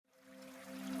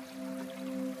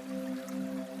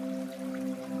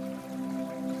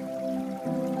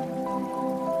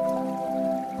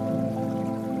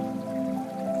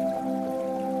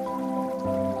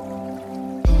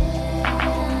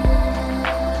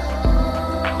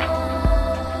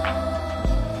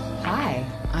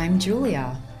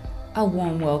Julia. A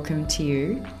warm welcome to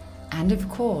you, and of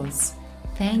course,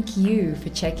 thank you for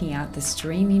checking out the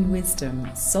Streaming Wisdom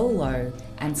solo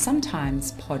and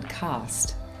sometimes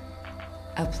podcast.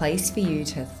 A place for you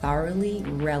to thoroughly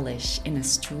relish in a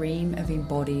stream of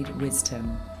embodied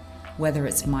wisdom, whether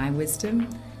it's my wisdom,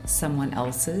 someone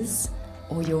else's,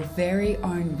 or your very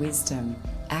own wisdom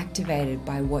activated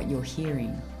by what you're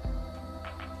hearing.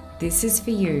 This is for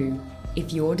you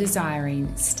if you're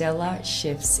desiring stellar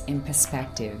shifts in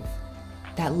perspective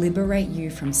that liberate you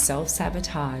from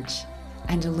self-sabotage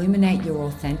and illuminate your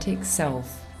authentic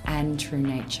self and true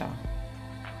nature.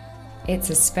 It's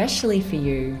especially for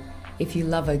you if you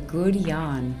love a good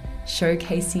yarn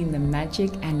showcasing the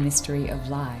magic and mystery of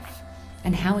life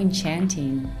and how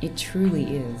enchanting it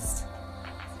truly is.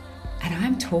 And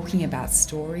I'm talking about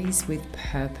stories with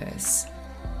purpose,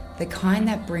 the kind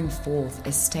that bring forth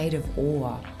a state of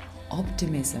awe,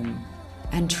 optimism,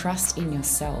 and trust in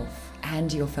yourself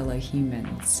and your fellow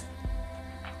humans.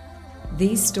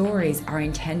 These stories are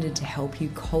intended to help you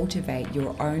cultivate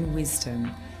your own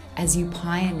wisdom as you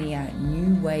pioneer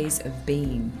new ways of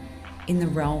being in the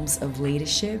realms of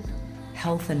leadership,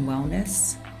 health and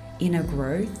wellness, inner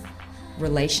growth,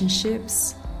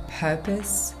 relationships,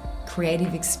 purpose,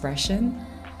 creative expression,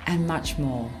 and much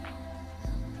more.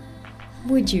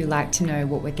 Would you like to know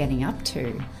what we're getting up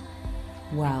to?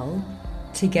 Well,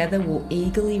 together we'll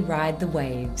eagerly ride the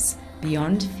waves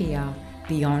beyond fear,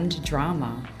 beyond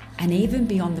drama, and even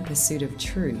beyond the pursuit of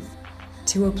truth,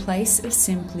 to a place of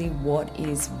simply what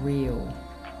is real,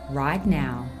 right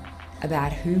now,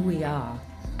 about who we are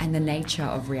and the nature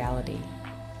of reality.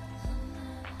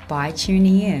 By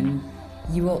tuning in,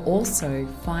 you are also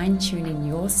fine-tuning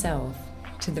yourself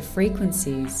to the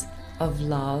frequencies of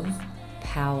love,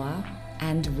 power,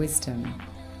 and wisdom,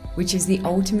 which is the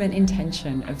ultimate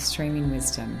intention of Streaming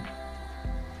Wisdom.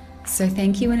 So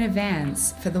thank you in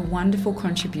advance for the wonderful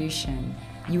contribution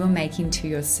you are making to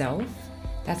yourself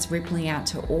that's rippling out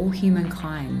to all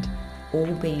humankind,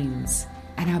 all beings,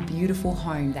 and our beautiful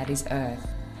home that is Earth.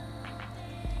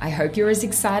 I hope you're as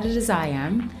excited as I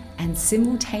am and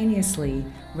simultaneously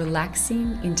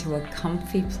relaxing into a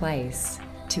comfy place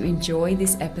to enjoy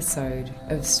this episode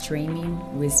of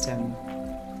Streaming Wisdom.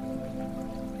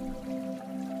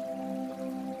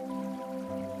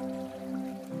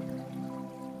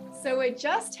 So we're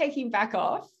just taking back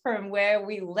off from where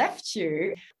we left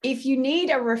you. If you need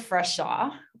a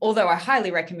refresher, although I highly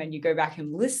recommend you go back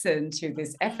and listen to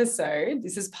this episode,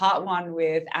 this is part 1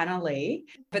 with Annalie.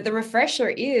 But the refresher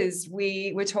is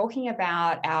we were talking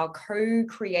about our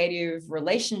co-creative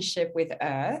relationship with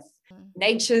Earth,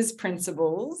 nature's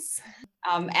principles,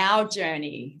 our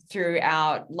journey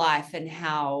throughout life, and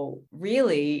how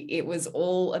really it was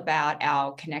all about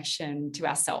our connection to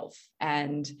ourselves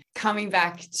and coming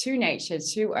back to nature,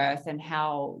 to Earth, and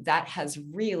how that has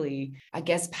really, I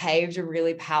guess, paved a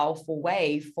really powerful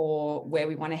way for where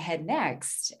we want to head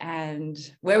next. And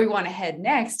where we want to head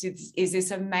next is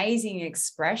this amazing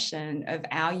expression of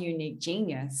our unique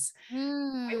genius.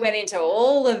 We went into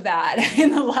all of that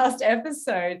in the last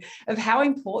episode of how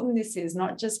important this is,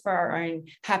 not just for our own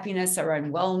happiness, our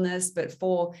own wellness, but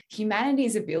for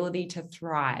humanity's ability to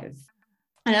thrive.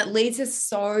 And it leads us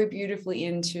so beautifully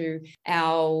into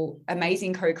our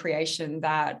amazing co-creation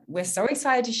that we're so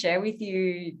excited to share with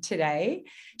you today.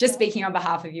 Just speaking on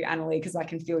behalf of you, Annalie, because I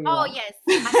can feel you. Oh, yes.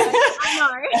 I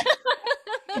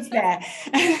know. It's there.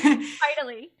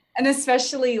 Totally. And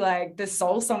especially like the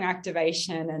soul song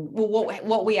activation and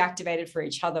what we activated for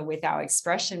each other with our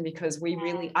expression, because we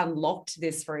really unlocked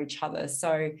this for each other.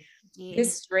 So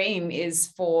this stream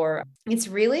it's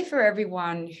really for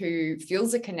everyone who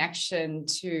feels a connection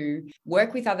to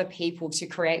work with other people, to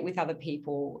create with other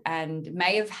people, and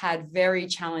may have had very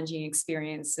challenging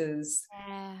experiences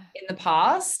in the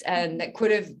past, and that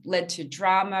could have led to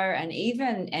drama and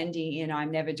even ending in I'm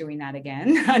never doing that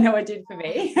again. I know it did for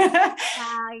me.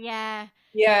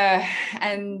 Yeah.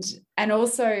 And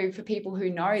also for people who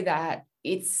know that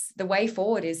it's the way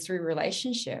forward is through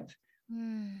relationship.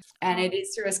 And it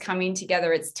is through us coming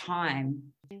together. It's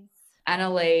time.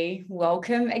 Annalie,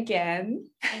 welcome again.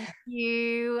 Thank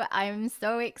you. I'm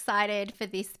so excited for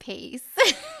this piece.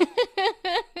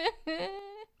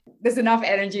 There's enough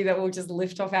energy that we'll just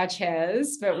lift off our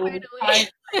chairs, but we'll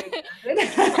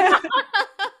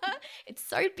It's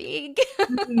so big.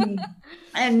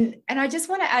 And I just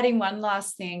want to add in one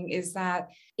last thing, is that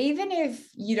even if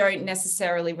you don't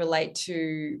necessarily relate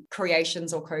to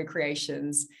creations or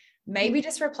co-creations, maybe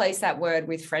just replace that word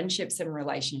with friendships and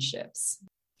relationships.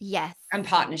 Yes. and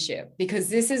partnership, because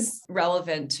this is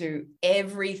relevant to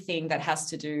everything that has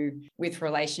to do with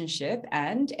relationship,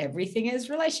 and everything is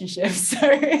relationship. So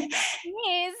It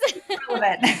is.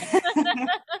 relevant.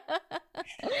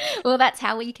 Well, that's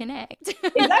how we connect.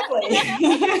 Exactly.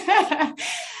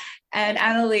 And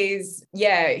Annalie's,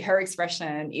 her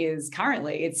expression is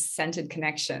currently it's centered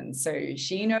connection. So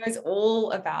she knows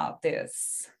all about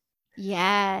this.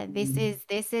 Yeah,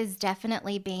 this has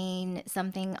definitely been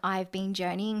something I've been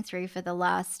journeying through for the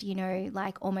last,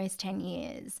 like almost 10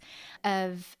 years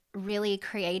of really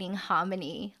creating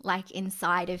harmony like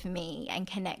inside of me and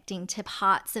connecting to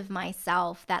parts of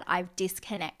myself that I've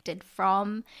disconnected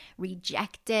from,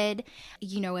 rejected,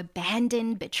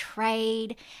 abandoned,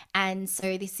 betrayed. And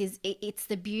so it's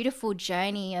the beautiful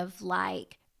journey of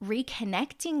like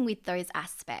reconnecting with those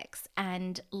aspects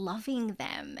and loving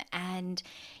them and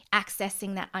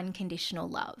accessing that unconditional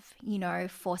love,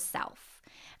 for self.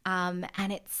 And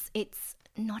it's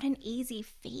not an easy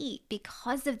feat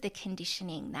because of the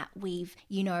conditioning that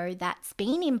that's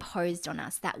been imposed on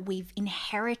us, that we've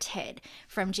inherited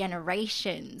from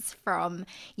generations, from,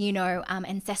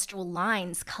 ancestral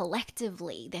lines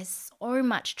collectively. There's so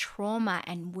much trauma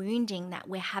and wounding that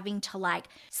we're having to like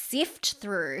sift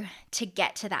through to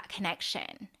get to that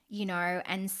connection.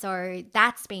 And so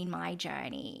that's been my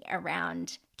journey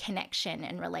around connection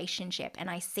and relationship. And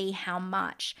I see how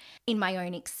much in my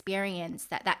own experience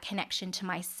that connection to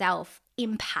myself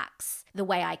impacts the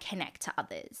way I connect to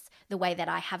others, the way that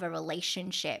I have a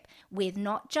relationship with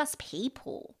not just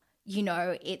people,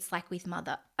 it's like with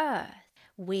Mother Earth,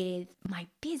 with my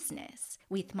business,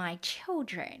 with my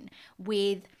children,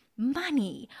 with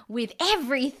money, with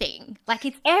everything. Like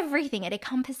it's everything. It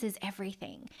encompasses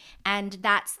everything. And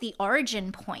that's the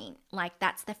origin point. Like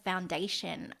that's the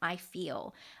foundation, I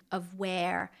feel, of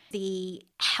where the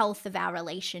health of our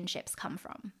relationships come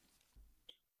from.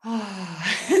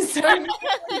 So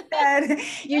beautifully said.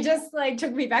 You just like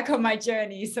took me back on my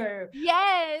journey. So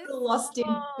Yes. lost in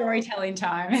storytelling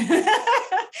time.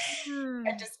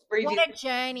 And just What revisit. a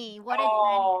journey. What a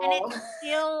journey. And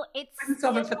Couldn't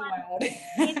stop it for the world.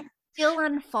 it's still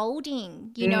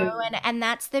unfolding, and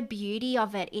that's the beauty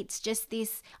of it. It's just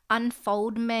this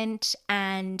unfoldment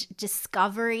and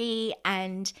discovery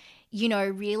and,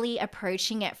 really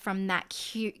approaching it from that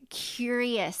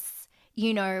curious,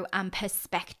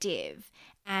 perspective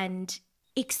and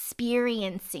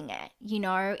experiencing it.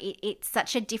 It's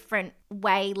such a different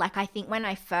way. Like I think when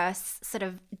I first sort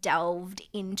of delved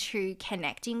into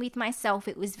connecting with myself,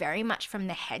 it was very much from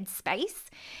the head space.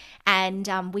 And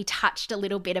we touched a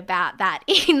little bit about that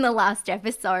in the last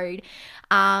episode,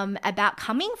 about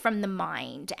coming from the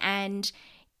mind and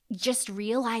just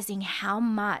realizing how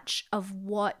much of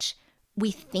what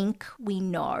we think we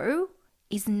know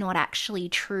is not actually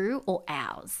true or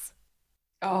ours.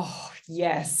 Oh,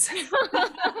 yes.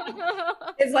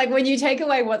 It's like when you take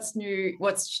away what's new,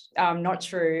 what's not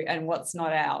true, and what's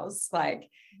not ours, like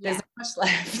there's not much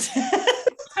left.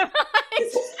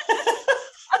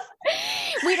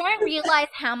 We don't realize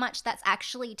how much that's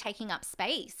actually taking up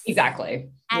space. Exactly.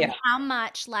 And how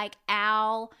much like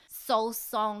our soul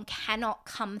song cannot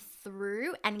come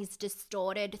through and is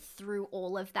distorted through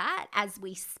all of that as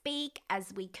we speak,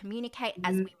 as we communicate,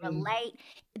 as we relate.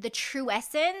 The true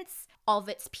essence of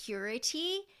its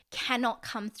purity cannot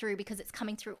come through because it's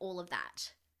coming through all of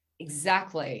that.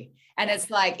 Exactly. And it's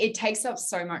like it takes up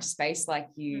so much space, like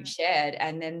you shared.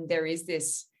 And then there is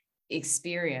this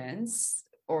experience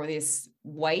or this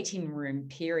waiting room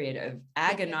period of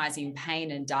agonizing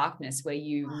pain and darkness where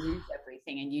you lose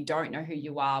everything and you don't know who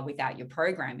you are without your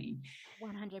programming.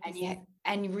 100%.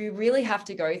 And we really have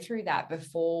to go through that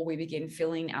before we begin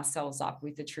filling ourselves up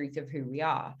with the truth of who we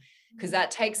are, because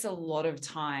that takes a lot of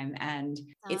time. And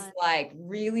it's like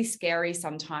really scary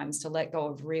sometimes to let go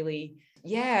of really,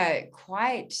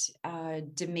 quite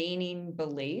demeaning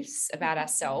beliefs about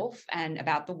ourselves and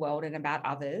about the world and about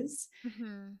others.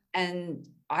 And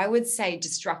I would say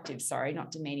destructive, sorry,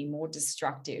 not demeaning, more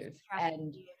destructive.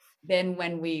 And then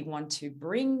when we want to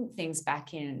bring things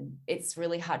back in, it's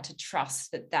really hard to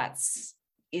trust that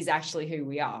is actually who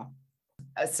we are.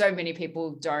 So many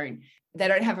people don't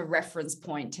have a reference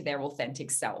point to their authentic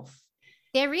self.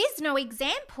 There is no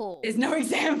example. There's no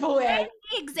example. There's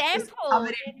no example.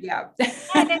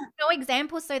 There's no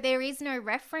example. So there is no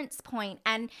reference point.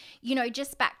 And,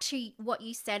 just back to what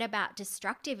you said about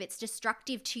destructive, it's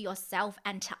destructive to yourself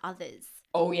and to others.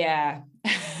 Oh, yeah.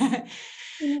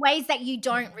 In ways that you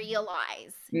don't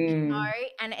realize,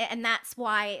 and that's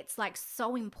why it's like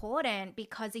so important,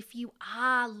 because if you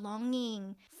are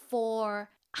longing for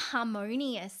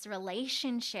harmonious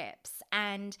relationships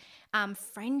and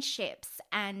friendships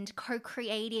and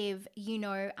co-creative,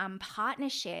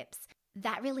 partnerships,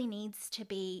 that really needs to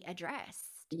be addressed.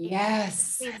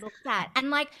 Yes. We looked at.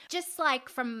 And just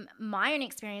from my own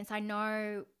experience, I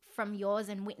know from yours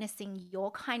and witnessing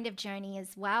your kind of journey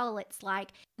as well, it's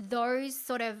like those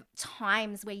sort of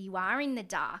times where you are in the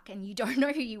dark and you don't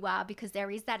know who you are because there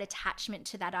is that attachment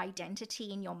to that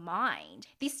identity in your mind.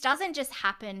 This doesn't just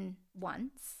happen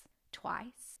once,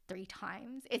 twice, 3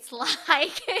 times. It's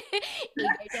like ego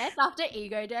death after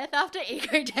ego death after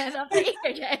ego death after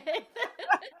ego death.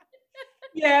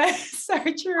 Yeah, so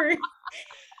true.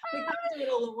 We can't do it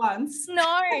all at once.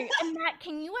 No, and that,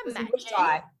 can you imagine? You would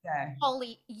die. Yeah.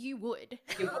 Holly, you would.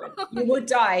 You would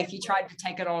die if you tried to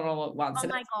take it on all at once. Oh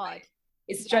my God.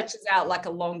 It stretches out like a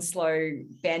long, slow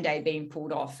Band-Aid being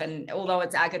pulled off. And although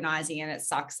it's agonizing and it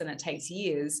sucks and it takes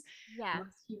years,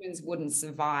 most humans wouldn't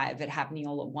survive it happening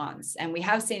all at once. And we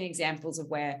have seen examples of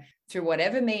where, through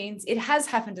whatever means, it has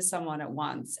happened to someone at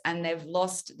once and they've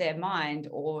lost their mind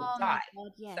or died.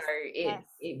 God, yes.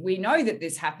 So we know that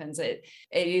this happens. It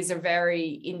is a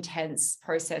very intense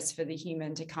process for the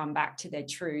human to come back to their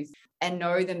truth and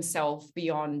know themselves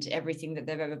beyond everything that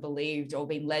they've ever believed or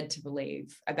been led to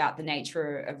believe about the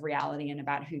nature of reality and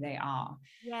about who they are.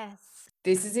 Yes.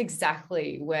 This is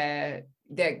exactly where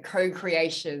the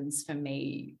co-creations for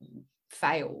me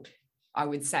failed, I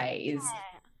would say.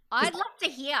 I'd love to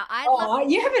hear.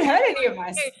 You haven't heard any of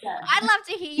my stuff. I'd love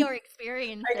to hear your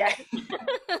experience. Okay.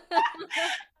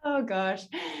 Oh gosh.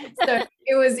 So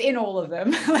it was in all of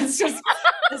them. Let's just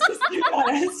be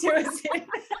honest.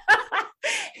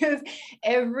 It was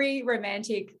every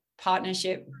romantic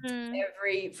partnership,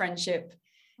 every friendship,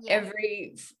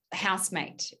 every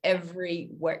housemate, every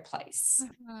workplace,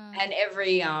 and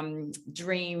every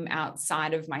dream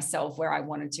outside of myself where I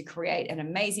wanted to create an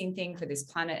amazing thing for this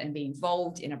planet and be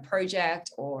involved in a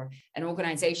project or an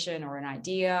organization or an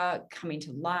idea coming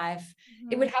to life.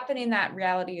 It would happen in that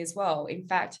reality as well. In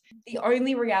fact, the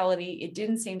only reality it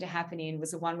didn't seem to happen in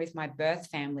was the one with my birth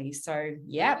family. So,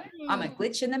 I'm a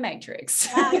glitch in the matrix.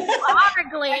 Wow, you are a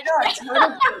glitch.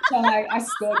 I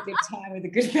scored big time with a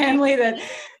good family that,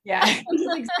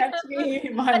 accept me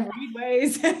in my weird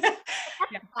ways.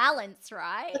 Balance,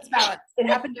 right? That's balance. It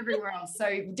happened everywhere else. So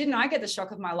didn't I get the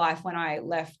shock of my life when I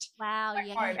left home?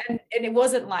 And it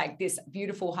wasn't like this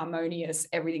beautiful, harmonious,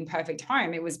 everything perfect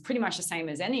home. It was pretty much the same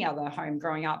as any other home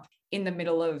growing up in the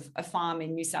middle of a farm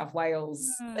in New South Wales,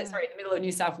 in the middle of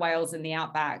New South Wales in the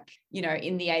outback,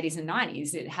 in the 80s and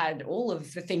 90s. It had all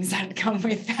of the things that had come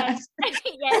with that.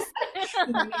 Yes.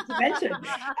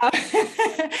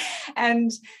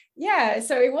 And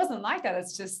so it wasn't like that.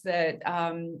 It's just that,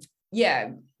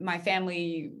 my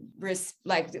family,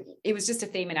 it was just a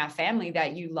theme in our family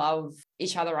that you love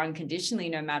each other unconditionally,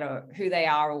 no matter who they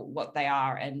are or what they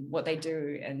are and what they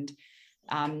do. And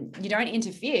you don't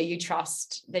interfere, you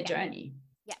trust their journey.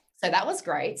 Yeah. So that was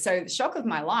great. So the shock of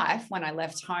my life when I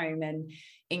left home and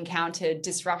encountered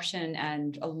disruption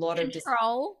and a lot of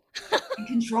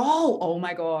control. Oh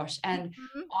my gosh. And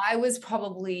I was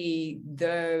probably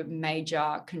the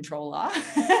major controller.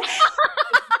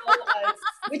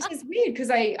 Which is weird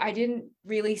because I didn't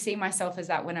really see myself as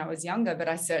that when I was younger, but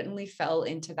I certainly fell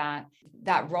into that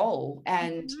role.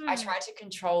 And I tried to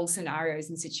control scenarios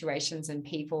and situations and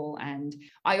people. And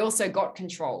I also got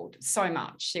controlled so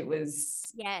much. It was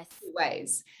two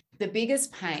ways. The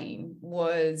biggest pain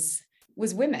was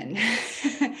women.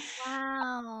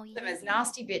 Wow. Them as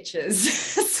nasty bitches.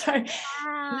 So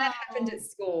that happened at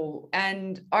school.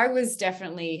 And I was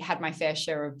definitely had my fair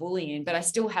share of bullying, but I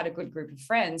still had a good group of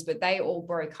friends, but they all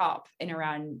broke up in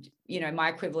around, my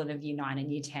equivalent of year 9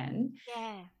 and year 10.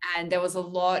 Yeah. And there was a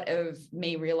lot of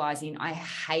me realizing I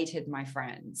hated my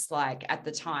friends at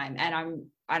the time. And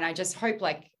I just hope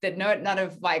that none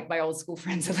of my old school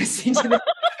friends are listening to this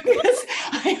because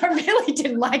I really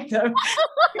didn't like them.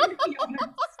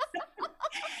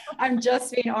 I'm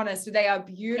just being honest. They are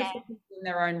beautiful people in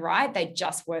their own right. They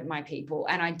just weren't my people.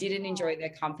 And I didn't enjoy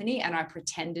their company. And I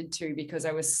pretended to because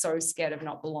I was so scared of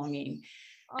not belonging.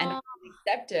 And I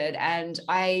accepted. And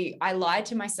I lied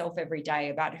to myself every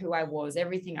day about who I was,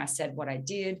 everything I said, what I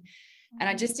did. And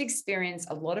I just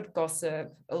experienced a lot of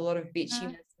gossip, a lot of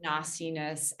bitchiness,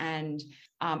 nastiness, and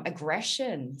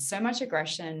aggression, so much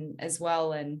aggression as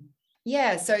well. And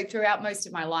so throughout most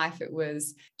of my life, it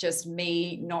was just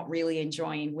me not really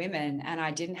enjoying women and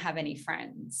I didn't have any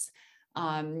friends.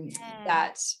 Yeah.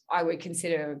 that I would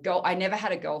consider girl. I never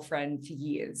had a girlfriend for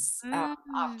years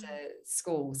after Mm.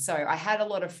 school. So I had a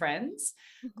lot of friends,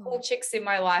 Mhm. cool chicks in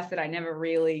my life that I never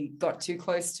really got too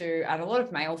close to, and a lot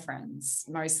of male friends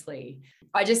mostly.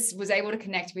 I just was able to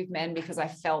connect with men because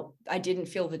I didn't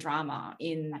feel the drama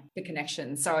in the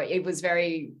connection. So it was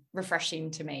very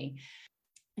refreshing to me.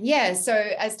 Yeah, so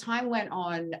as time went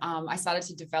on, I started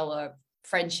to develop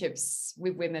friendships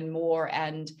with women more,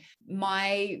 and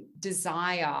my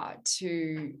desire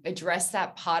to address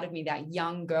that part of me, that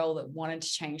young girl that wanted to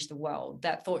change the world,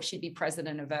 that thought she'd be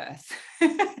president of Earth.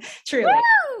 Truly,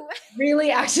 Woo!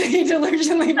 really actually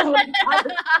delusionally believed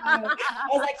I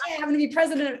was like, yeah, I'm going to be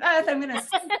president of Earth. I'm going to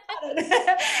start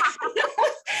it.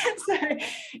 So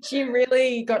she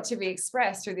really got to be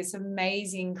expressed through this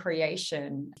amazing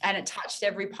creation, and it touched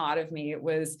every part of me. It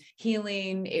was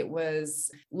healing. It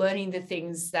was learning the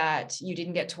things that you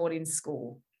didn't get taught in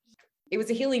school. It was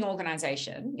a healing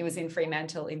organization. It was in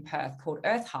Fremantle in Perth called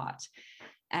Earth Heart.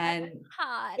 And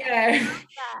Hard. I yeah, love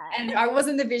and that. I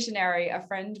wasn't the visionary, a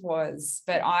friend was,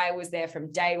 but I was there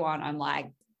from day one. I'm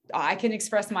like, I can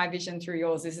express my vision through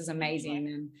yours. This is amazing.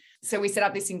 And so we set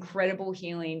up this incredible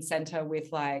healing center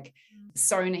with like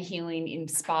sauna healing in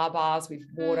spa bars with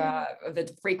water, the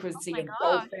Oh frequency my of gosh.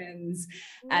 dolphins,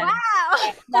 and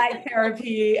Wow. light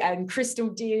therapy and crystal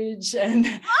didge and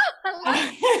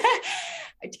I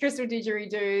love crystal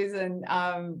didgeridoos.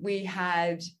 And we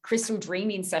had crystal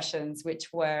dreaming sessions,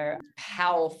 which were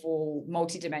powerful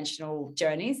multidimensional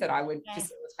journeys that I would yes.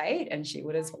 facilitate, and she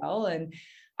would as well. And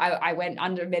I went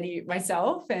under many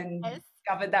myself and Yes.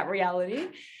 discovered that reality.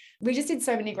 We just did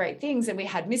so many great things, and we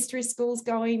had mystery schools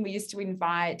going. We used to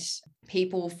invite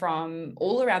people from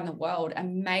all around the world,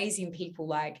 amazing people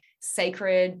like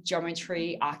sacred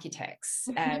geometry architects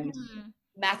and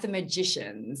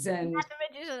mathematicians and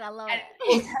Mathematician, I love it.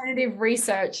 alternative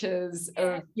researchers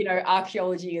of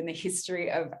archaeology and the history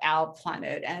of our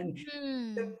planet, and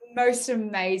the Mm. most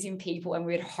amazing people. And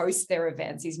we'd host their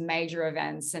events, these major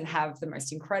events, and have the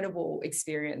most incredible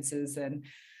experiences. And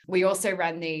we also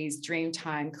ran these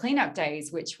Dreamtime cleanup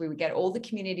days, which we would get all the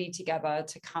community together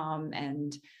to come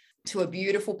and to a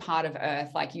beautiful part of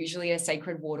Earth, like usually a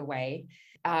sacred waterway.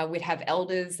 We'd have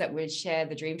elders that would share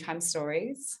the Dreamtime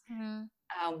stories. Mhm.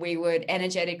 We would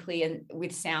energetically and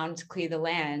with sound clear the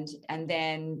land. And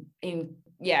then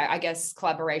I guess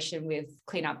collaboration with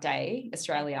Cleanup Day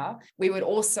Australia, we would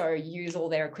also use all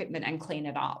their equipment and clean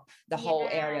it up, the Yeah. whole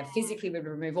area. Physically, we would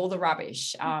remove all the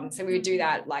rubbish. So we would do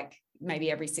that like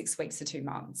maybe every 6 weeks to 2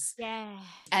 months. Yeah.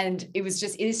 And it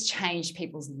has changed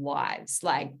people's lives,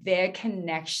 like their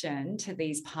connection to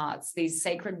these parts, these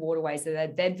sacred waterways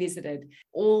that they'd visited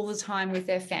all the time with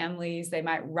their families. They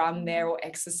might run there or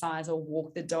exercise or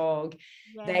walk the dog.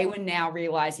 They Yeah. were now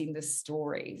realizing the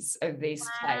stories of this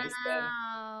place.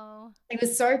 Wow. It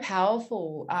was so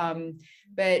powerful.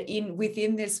 But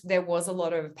within this, there was a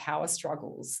lot of power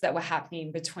struggles that were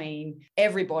happening between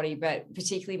everybody, but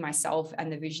particularly myself and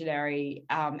the visionary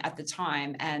at the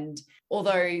time. And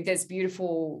although there's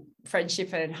beautiful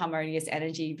friendship and harmonious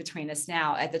energy between us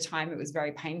now, at the time it was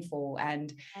very painful.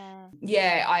 And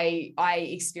I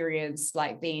experienced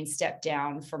like being stepped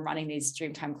down from running these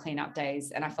Dreamtime cleanup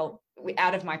days, and I felt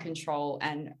out of my control.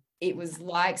 And it was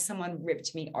like someone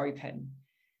ripped me open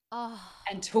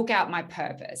and took out my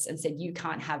purpose and said, you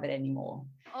can't have it anymore.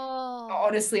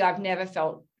 Honestly, I've never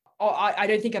felt, I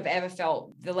don't think I've ever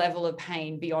felt the level of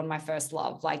pain beyond my first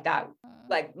love like that,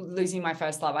 like losing my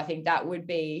first love. I think that would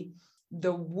be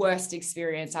the worst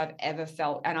experience I've ever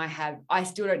felt. And I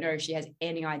still don't know if she has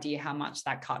any idea how much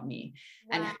that cut me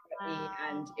and hurt me.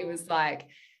 And it was like,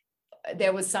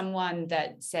 there was someone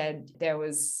that said there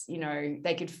was,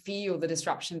 they could feel the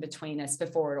disruption between us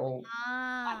before it all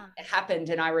happened.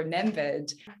 And I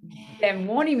remembered them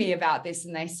warning me about this.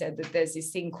 And they said that there's this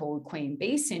thing called Queen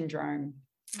Bee syndrome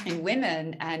in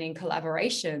women and in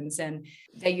collaborations. And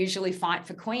they usually fight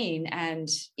for queen. And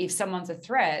if someone's a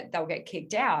threat, they'll get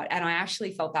kicked out. And I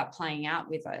actually felt that playing out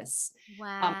with us.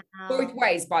 Wow. Both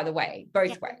ways, by the way,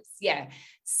 both ways. Yeah.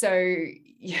 So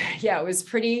yeah,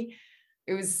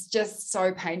 it was just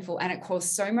so painful, and it caused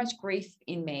so much grief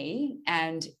in me.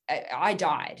 And I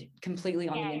died completely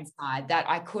on the inside that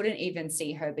I couldn't even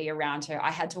see her, be around her.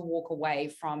 I had to walk away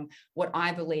from what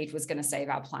I believed was going to save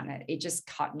our planet. It just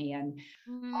cut me. And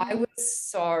I was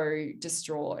so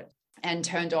distraught and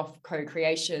turned off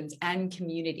co-creations and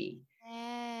community.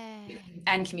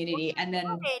 And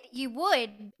then you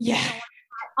would. yeah.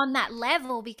 on that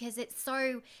level, because it's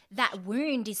so, that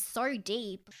wound is so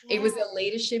deep. It Yeah. was a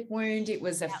leadership wound. It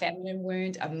was a feminine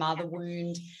wound, a mother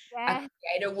wound, a Yeah.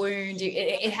 creator wound.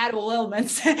 It had all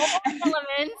elements. All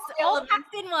elements, all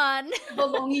packed in one.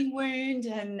 Belonging wound,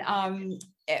 and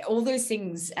all those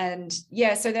things. And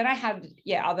yeah, so then I had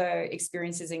other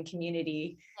experiences in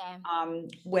community,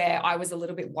 where I was a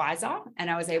little bit wiser and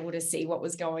I was able to see what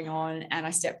was going on, and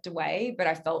I stepped away, but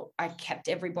I felt I kept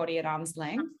everybody at arm's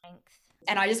length.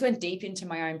 And I just went deep into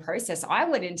my own process. I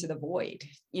went into the void,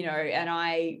 and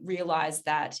I realized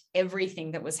that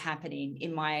everything that was happening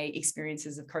in my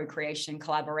experiences of co-creation,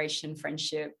 collaboration,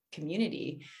 friendship,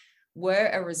 community were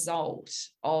a result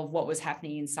of what was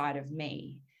happening inside of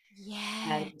me.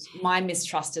 Yeah. And my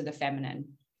mistrust of the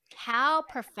feminine. How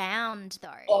profound, though.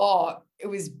 Oh, it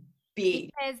was big.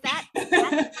 Because that's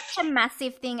such a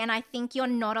massive thing, and I think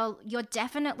you're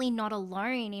definitely not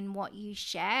alone in what you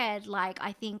shared. Like,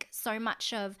 I think so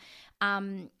much of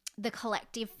the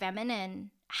collective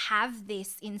feminine have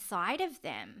this inside of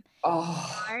them.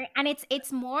 Oh, And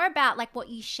it's more about like what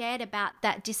you shared about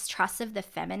that distrust of the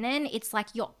feminine. It's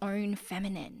like your own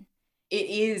feminine. it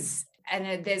is.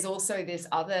 And there's also this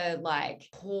other like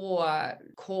core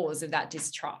cause of that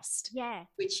distrust,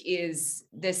 which is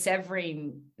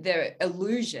the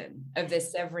illusion of the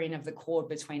severing of the cord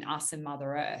between us and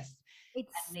Mother Earth.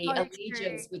 It's and the so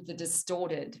allegiance true. with the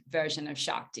distorted version of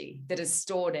Shakti, the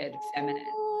distorted feminine.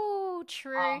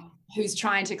 True. Who's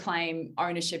trying to claim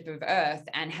ownership of Earth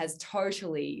and has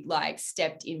totally like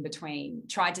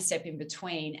tried to step in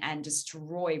between and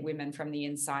destroy women from the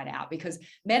inside out, because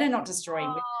men are not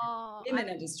destroying women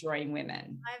are destroying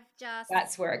women.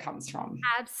 That's where it comes from.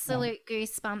 Absolute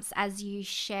goosebumps as you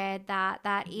shared that.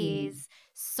 That is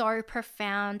so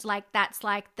profound. Like, that's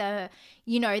like the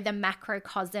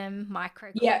macrocosm,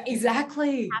 microcosm. Yeah,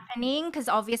 exactly. Happening, because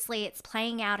obviously it's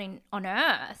playing out on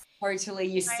Earth. Totally,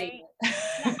 you see it.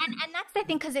 And that's the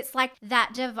thing, because it's like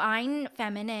that divine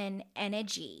feminine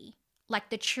energy, like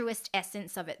the truest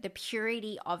essence of it, the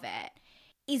purity of it,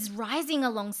 is rising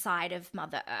alongside of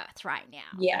Mother Earth right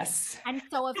now. Yes. And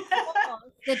so, of course,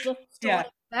 the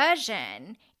distorted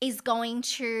version is going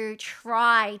to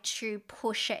try to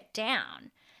push it down,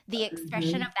 the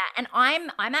expression of that. And I'm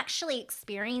actually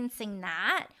experiencing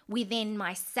that within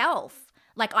myself.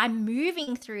 Like, I'm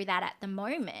moving through that at the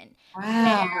moment.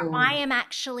 Wow. Where I'm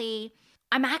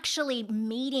actually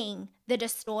meeting the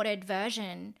distorted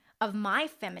version of my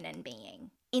feminine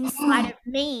being inside of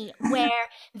me, where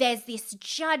there's this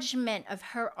judgment of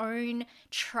her own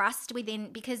trust within,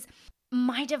 because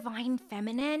my divine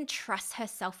feminine trusts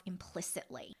herself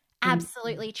implicitly,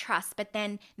 absolutely trusts, but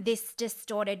then this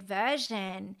distorted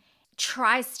version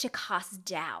tries to cast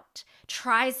doubt,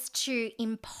 tries to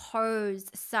impose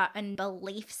certain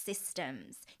belief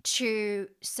systems to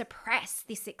suppress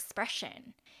this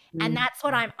expression. And that's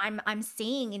what I'm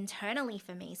seeing internally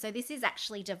for me. So this is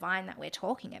actually divine that we're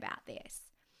talking about this.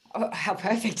 Oh, how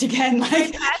perfect again.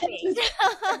 Like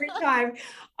every time.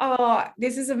 Oh,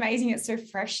 this is amazing. It's so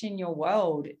fresh in your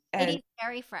world. And it is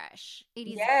very fresh. It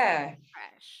is very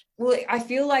fresh. Well, I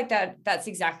feel like that's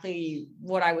exactly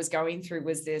what I was going through,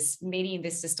 was this meeting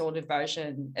this distorted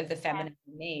version of the feminine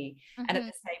in me. And at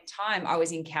the same time, I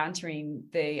was encountering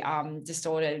the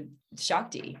distorted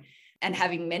Shakti and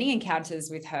having many encounters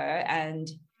with her, and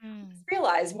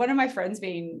realized one of my friends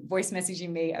been voice messaging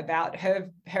me about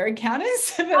her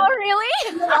encounters. Oh,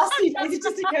 really? In the last few days, it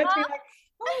just occurred to me like,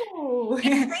 oh.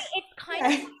 It's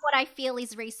kind of what I feel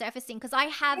is resurfacing, because I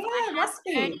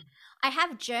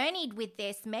have journeyed with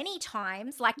this many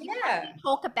times. Like, we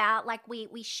talk about, like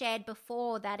we shared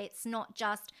before, that it's not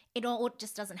just, it all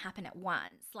just doesn't happen at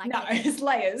once. Like, no, it's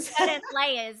layers. Certain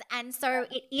layers. And so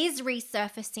it is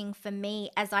resurfacing for me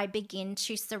as I begin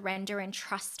to surrender and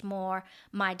trust more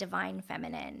my divine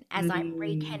feminine, as I'm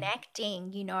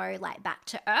reconnecting, like back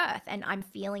to Earth, and I'm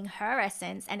feeling her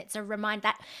essence. And it's a reminder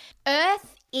that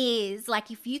Earth is like,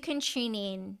 if you can tune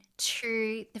in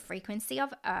to the frequency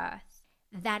of Earth,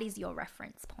 that is your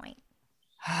reference point.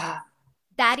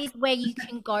 That is where you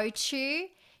can go to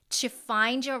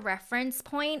find your reference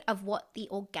point of what the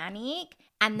organic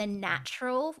and the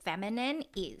natural feminine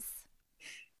is.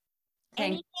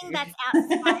 Anything that's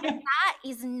outside of that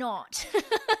is not.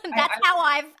 That's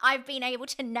how I've been able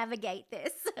to navigate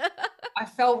this. I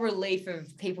felt relief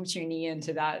of people tuning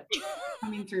into that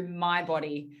coming through my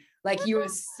body. Like, you were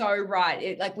so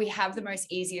right. Like, we have the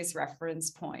most easiest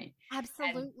reference point.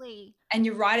 Absolutely. And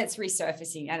you're right, it's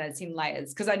resurfacing and it's in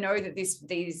layers. Because I know that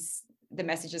the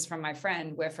messages from my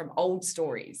friend were from old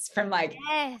stories, from like,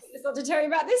 Yes. I just want to tell you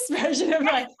about this version of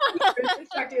like,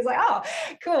 instructor was like, oh,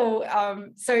 cool.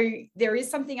 So there is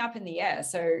something up in the air.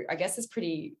 So I guess it's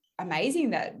pretty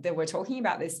amazing that we're talking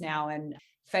about this now and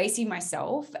facing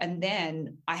myself. And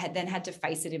then I had to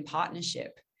face it in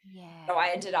partnership. Yeah. So I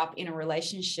ended up in a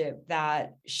relationship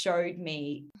that showed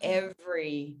me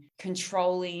every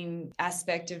controlling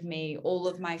aspect of me, all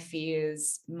of my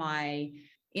fears, my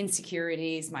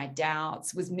insecurities, my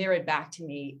doubts was mirrored back to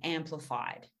me,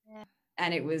 amplified. Yeah.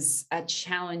 And it was a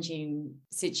challenging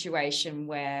situation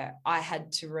where I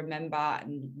had to remember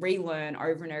and relearn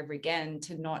over and over again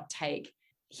to not take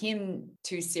him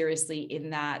too seriously,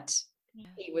 in that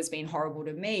he was being horrible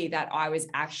to me, that I was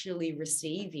actually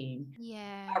receiving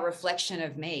a reflection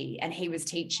of me, and he was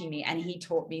teaching me, and he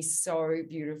taught me so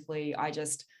beautifully. I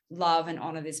just love and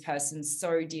honor this person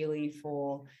so dearly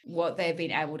for what they've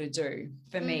been able to do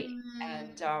for me.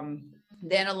 And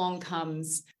then along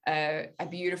comes a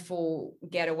beautiful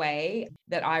getaway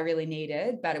that I really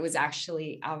needed, but it was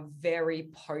actually a very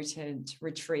potent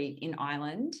retreat in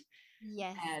Ireland.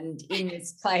 Yes. And in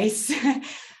this place,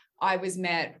 I was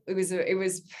met, it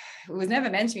was never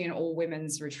meant to be an all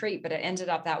women's retreat, but it ended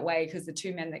up that way because the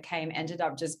two men that came ended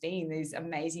up just being these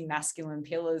amazing masculine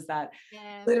pillars that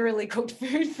literally cooked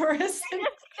food for us.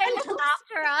 They looked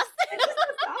after us.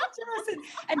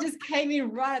 And just came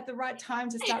in right at the right time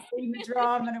to start beating the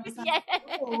drum. And it was like,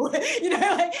 oh,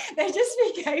 like they just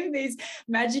became these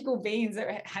magical beings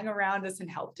that hung around us and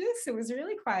helped us. It was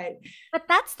really quite. But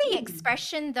that's the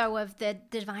expression, though, of the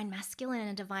divine masculine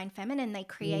and divine feminine. They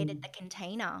created the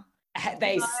container.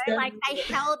 They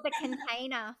held the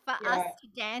container for us to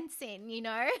dance in,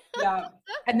 Yeah.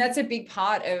 And that's a big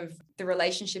part of the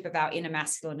relationship of our inner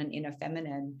masculine and inner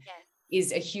feminine.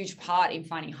 Is a huge part in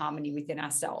finding harmony within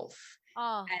ourselves.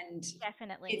 Oh, and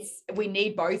definitely. We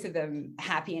need both of them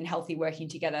happy and healthy working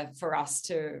together for us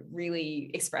to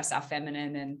really express our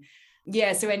feminine.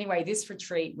 And so anyway, this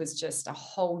retreat was just a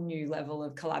whole new level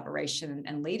of collaboration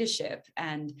and leadership.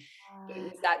 And it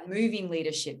was that moving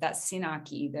leadership, that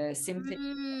synarchy, the symphony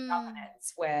of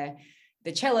governance, where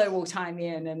the cello will chime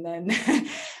in and then,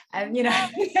 and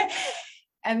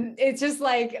and it's just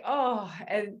like, oh,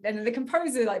 and the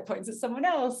composer like points at someone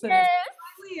else. And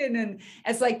and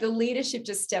it's like the leadership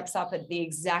just steps up at the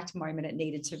exact moment it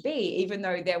needed to be, even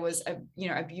though there was a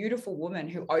beautiful woman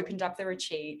who opened up the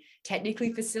retreat,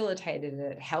 technically facilitated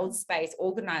it, held space,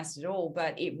 organized it all,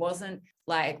 but it wasn't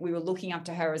like we were looking up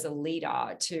to her as a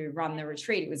leader to run the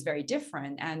retreat. It was very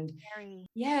different. And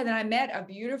then I met a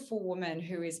beautiful woman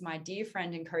who is my dear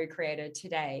friend and co-creator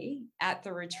today at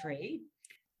the retreat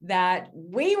that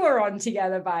we were on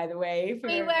together, by the way.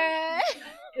 We were.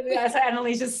 So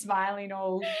Annalie's just smiling,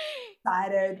 all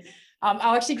excited.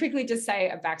 I'll actually quickly just say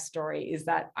a backstory is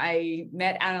that I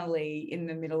met Annalie in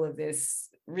the middle of this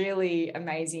really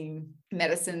amazing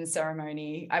medicine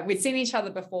ceremony. We'd seen each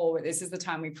other before, but this is the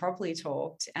time we properly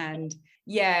talked. And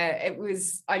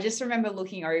I just remember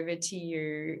looking over to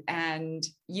you, and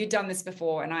you'd done this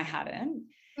before and I hadn't.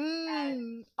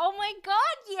 Oh my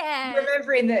God, yeah.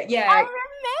 Remembering that, I remember.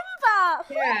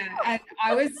 Yeah, and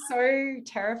I was so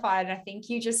terrified. And I think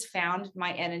you just found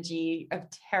my energy of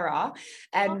terror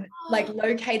and like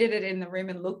located it in the room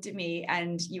and looked at me,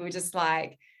 and you were just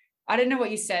like, I don't know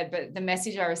what you said, but the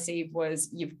message I received was,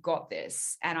 you've got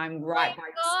this. And I'm right by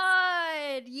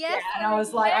God, yes. And I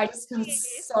was like, I just feel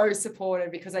so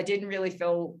supported, because I didn't really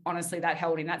feel, honestly, that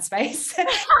held in that space.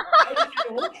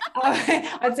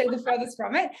 I'd say the furthest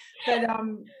from it. But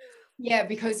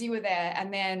because you were there,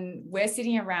 and then we're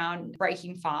sitting around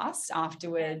breaking fast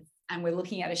afterwards, and we're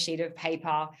looking at a sheet of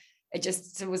paper. It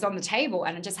was on the table,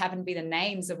 and it just happened to be the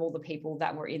names of all the people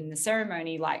that were in the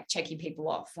ceremony, like checking people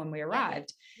off when we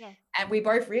arrived. Yes. And we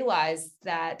both realized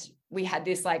that we had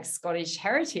this like Scottish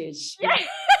heritage. Yes.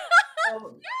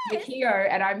 McKeough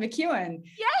and I'm McEwen.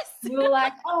 Yes. We were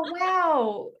like, oh,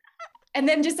 wow. And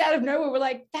then just out of nowhere, we're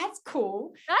like, that's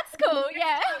cool. That's cool,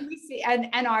 yeah.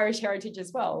 And Irish heritage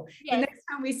as well. Yes. The next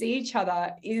time we see each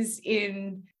other is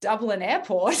in Dublin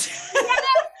Airport. Yes.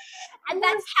 And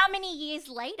that's how many years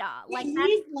later?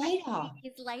 Years later.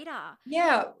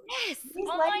 Yeah. Yes. Years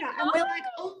later. And we're like,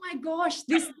 oh my gosh,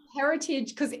 this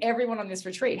heritage, because everyone on this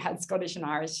retreat had Scottish and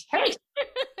Irish heritage.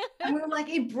 And we were like,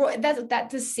 it brought that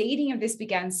the seeding of this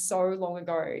began so long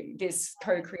ago, this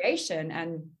co-creation.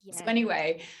 And so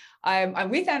anyway, I'm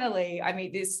with Annalie. I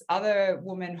meet this other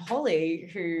woman, Holly,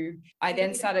 who I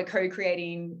then started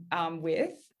co-creating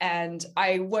with. And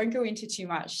I won't go into too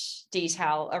much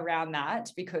detail around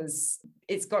that, because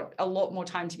it's got a lot more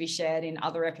time to be shared in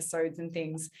other episodes and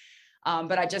things.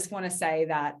 But I just want to say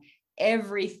that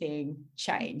everything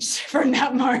changed from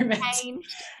that moment. Changed.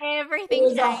 It Everything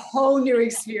was a changed. whole new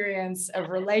experience of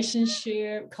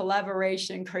relationship,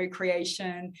 collaboration,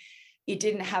 co-creation. It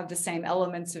didn't have the same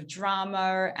elements of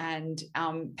drama and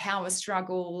power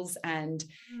struggles and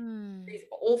these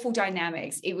awful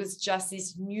dynamics. It was just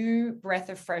this new breath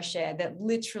of fresh air that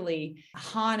literally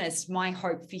harnessed my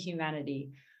hope for humanity.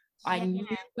 I Yeah.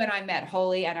 knew when I met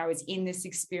Holly and I was in this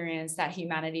experience that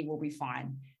humanity will be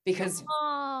fine because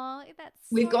Oh, that's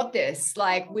we've so got this.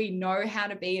 Like, we know how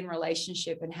to be in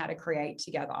relationship and how to create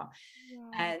together. yeah.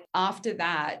 And after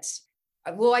that,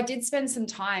 well, I did spend some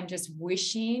time just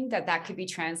wishing that that could be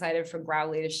translated from growl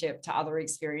leadership to other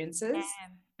experiences.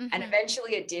 And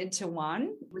eventually it did to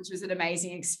one, which was an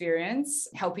amazing experience,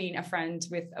 helping a friend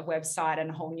with a website and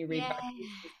a whole new Yeah.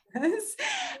 business.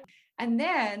 And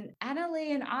then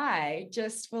Annalie and I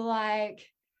just were like,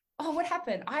 oh, what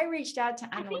happened? I reached out to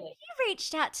I think Annalie. you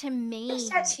reached out to me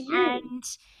Reached out to you. and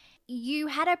you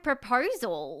had a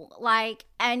proposal, like,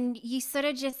 and you sort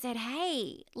of just said,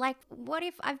 hey, like, what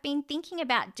if I've been thinking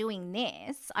about doing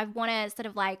this? I want to sort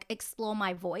of like explore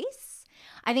my voice.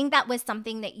 I think that was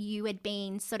something that you had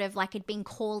been sort of like, had been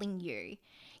calling you,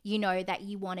 you know, that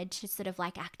you wanted to sort of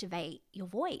like activate your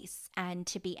voice and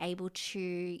to be able to,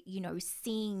 you know,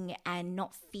 sing and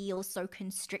not feel so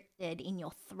constricted in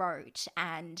your throat.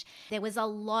 And there was a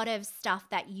lot of stuff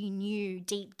that you knew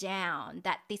deep down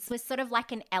that this was sort of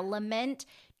like an element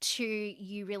to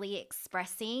you really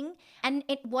expressing. And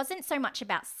it wasn't so much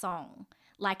about song.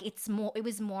 Like it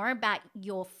was more about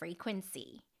your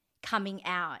frequency coming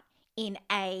out in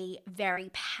a very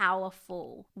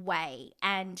powerful way.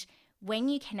 And when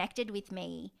you connected with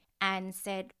me and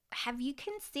said, have you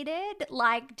considered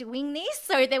like doing this?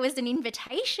 So there was an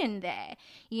invitation there,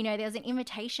 you know, there was an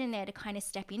invitation there to kind of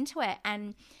step into it.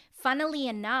 And funnily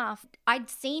enough, I'd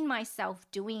seen myself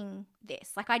doing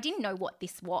this. Like I didn't know what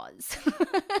this was.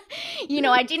 You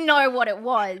know, I didn't know what it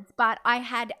was, but I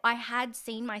had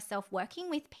seen myself working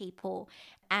with people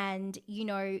and, you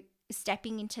know,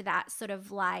 stepping into that sort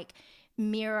of like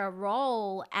mirror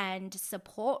role and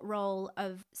support role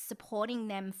of supporting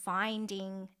them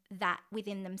finding that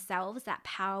within themselves, that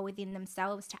power within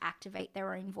themselves to activate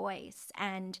their own voice.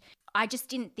 And I just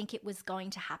didn't think it was going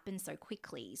to happen so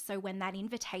quickly. So when that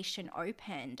invitation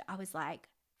opened, I was like,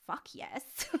 fuck yes.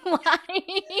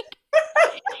 Like,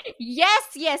 yes,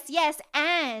 yes, yes.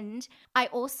 And I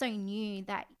also knew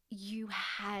that you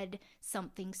had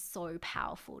something so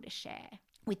powerful to share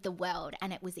with the world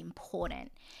and it was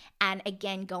important. And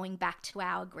again, going back to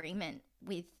our agreement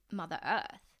with Mother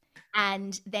Earth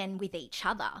and then with each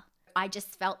other, I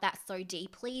just felt that so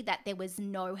deeply that there was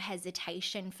no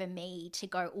hesitation for me to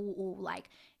go, ooh, like,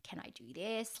 can I do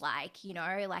this? Like, you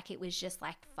know, like it was just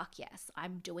like, fuck yes,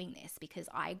 I'm doing this because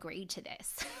I agreed to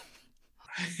this.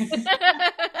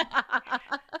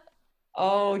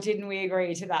 Oh, didn't we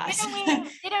agree to that?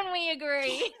 Didn't we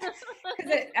agree?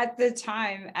 Because at the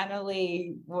time,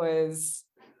 Annalie was,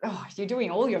 oh, you're doing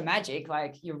all your magic,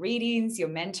 like your readings, your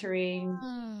mentoring,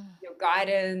 your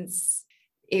guidance.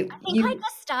 I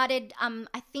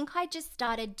think I just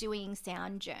started doing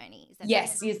sound journeys.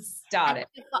 Yes, you started.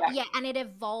 Yeah, and it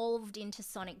evolved into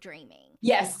sonic dreaming.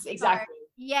 Yes, exactly.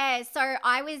 So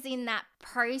I was in that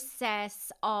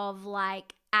process of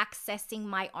like accessing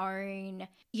my own,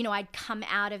 you know, I'd come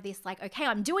out of this like, okay,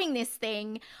 I'm doing this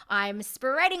thing. I'm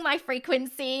spreading my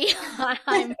frequency.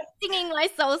 I'm singing my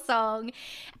soul song.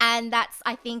 And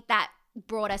I think that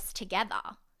brought us together.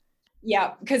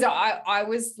 Yeah, because I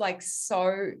was like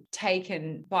so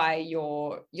taken by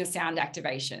your sound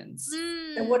activations.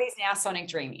 So what is now sonic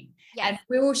dreaming? Yes. And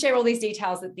we will share all these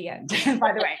details at the end,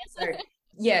 by the way. So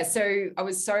yeah, so I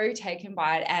was so taken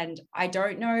by it. And I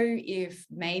don't know if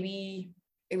maybe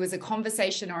it was a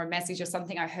conversation or a message or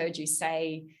something I heard you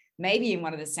say, maybe in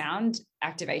one of the sound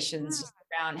activations, just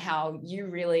around how you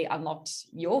really unlocked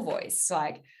your voice.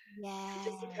 Like, it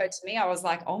just occurred to me, I was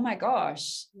like, oh my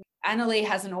gosh, Annalie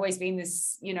hasn't always been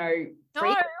this, you know,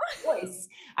 free voice.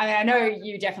 I mean, I know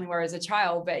you definitely were as a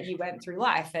child, but you went through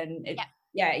life and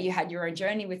you had your own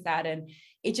journey with that. And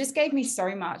it just gave me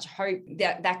so much hope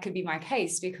that that could be my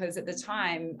case, because at the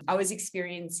time I was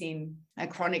experiencing a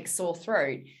chronic sore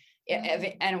throat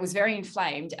and it was very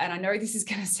inflamed. And I know this is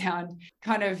going to sound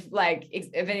kind of like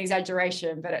of an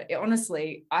exaggeration, but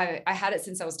honestly, I had it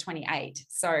since I was 28.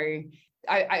 So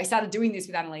I started doing this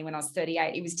with Annalie when I was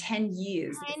 38. It was 10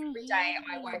 years. Every day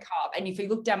I woke up, and if you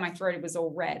look down my throat, it was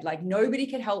all red. Like nobody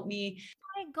could help me.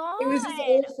 Oh my God. It was just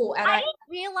awful. And I didn't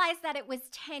realize that it was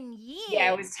 10 years.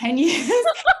 Yeah, it was 10 years.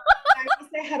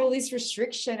 I had all this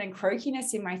restriction and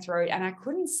croakiness in my throat, and I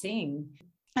couldn't sing.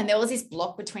 And there was this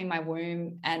block between my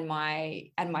womb and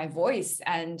my voice.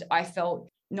 And I felt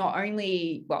not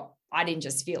only, well, I didn't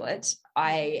just feel it.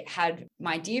 I had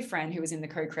my dear friend who was in the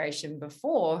co-creation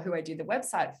before, who I do the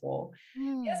website for.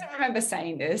 He doesn't remember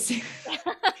saying this.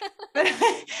 But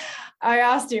I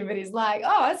asked him, but he's like,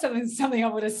 oh, that's something I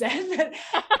would have said. But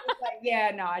I was like,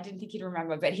 yeah, no, I didn't think he'd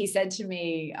remember. But he said to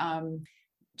me,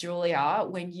 Julia,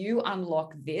 when you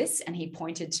unlock this, and he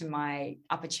pointed to my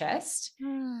upper chest,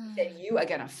 he said, you are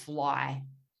going to fly.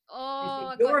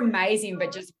 Oh, You're amazing,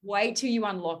 but just wait till you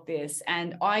unlock this.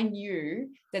 And I knew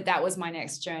that was my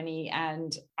next journey,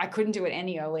 and I couldn't do it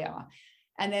any earlier.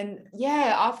 And then,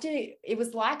 yeah, after, it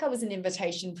was like I was an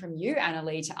invitation from you,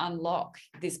 Annalie, to unlock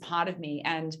this part of me.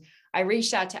 And I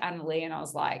reached out to Annalie and I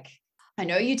was like, I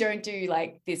know you don't do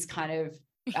like this kind of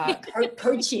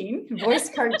coaching, voice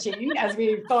coaching, as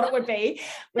we thought it would be,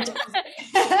 which call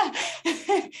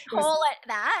it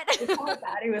that.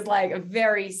 It was like a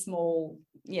very small,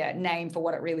 name for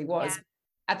what it really was. Yeah.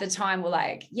 At the time, we're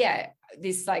like,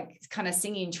 this like kind of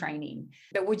singing training,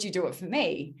 but would you do it for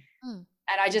me?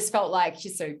 And I just felt like,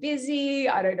 she's so busy.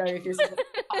 I don't know if this is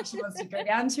what she wants to go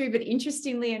down to. But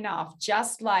interestingly enough,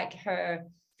 just like her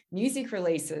music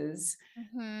releases,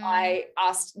 I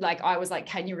asked, like, I was like,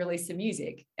 can you release some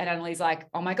music? And Annalie's like,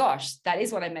 oh my gosh, that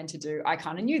is what I meant to do. I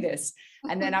kind of knew this.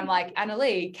 And then I'm like,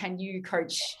 Annalie, can you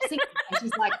coach singing? And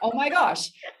she's like, oh my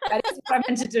gosh, that is what I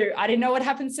meant to do. I didn't know what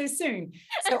happened so soon.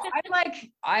 So I'm like,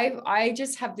 I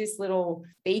just have this little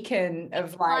beacon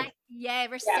of like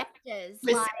receptors.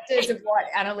 Receptors of what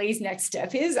Annalie's next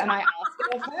step is. And I ask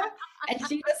it of her, and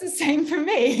she does the same for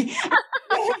me.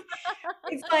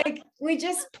 It's like we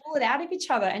just pull it out of each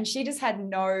other, and she just had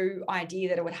no idea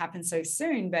that it would happen so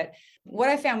soon. But what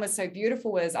I found was so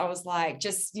beautiful was I was like,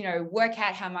 just, work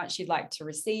out how much you'd like to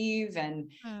receive and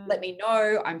let me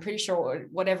know. I'm pretty sure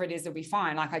whatever it is will be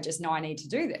fine. Like, I just know I need to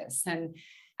do this. And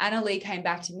Annalie came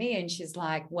back to me and she's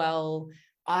like, well,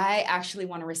 I actually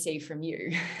want to receive from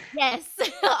you. Yes,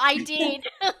 I did.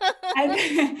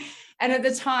 And at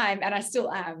the time, and I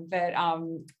still am, but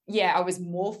I was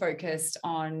more focused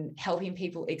on helping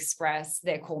people express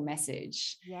their core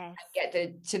message, and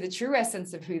get to the true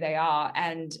essence of who they are,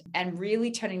 and really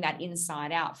turning that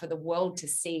inside out for the world to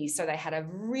see. So they had a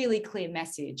really clear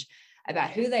message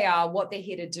about who they are, what they're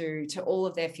here to do, to all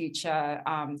of their future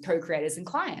co-creators and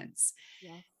clients.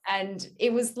 Yes. And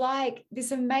it was like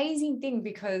this amazing thing,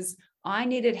 because I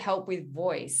needed help with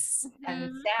voice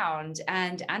and sound,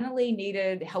 and Annalie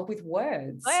needed help with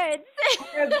words.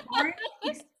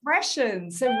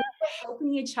 Expression. So we were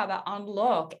helping each other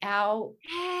unlock our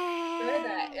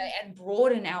further and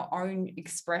broaden our own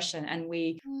expression. And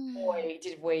boy,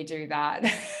 did we do that.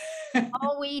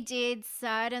 Oh, we did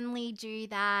certainly do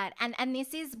that. And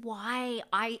this is why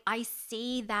I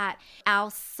see that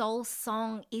our soul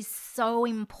song is so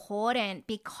important,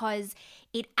 because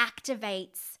it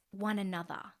activates one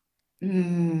another.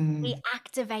 We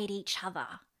activate each other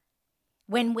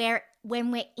when we're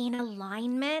in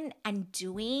alignment and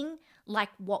doing like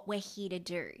what we're here to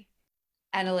do.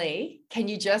 Annalie, can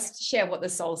you just share what the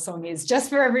soul song is, just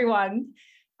for everyone?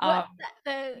 You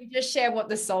just share what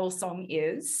the soul song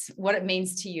is, what it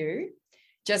means to you,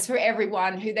 just for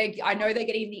everyone I know they're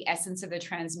getting the essence of the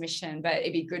transmission, but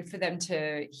it'd be good for them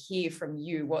to hear from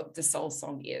you what the soul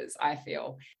song is, I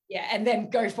feel. Yeah. And then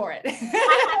go for it.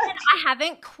 I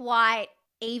haven't quite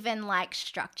even like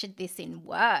structured this in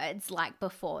words like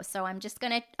before. So I'm just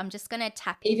going to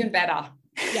tap. Even better.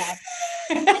 Yeah.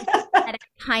 Let it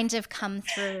kind of come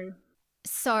through.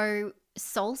 So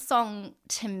soul song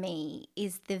to me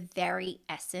is the very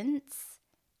essence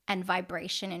and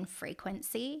vibration and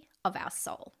frequency of our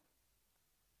soul.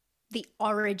 The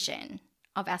origin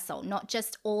of our soul, not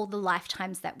just all the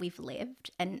lifetimes that we've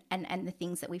lived and the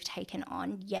things that we've taken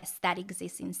on. Yes, that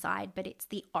exists inside, but it's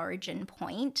the origin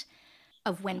point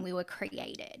of when we were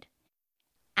created.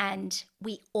 And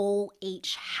we all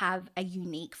each have a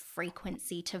unique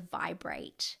frequency to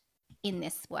vibrate in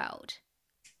this world,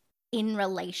 in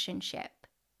relationship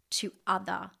to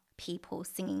other people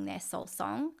singing their soul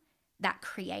song that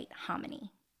create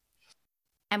harmony.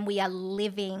 And we are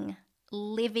living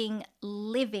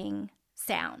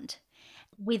sound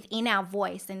within our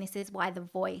voice. And this is why the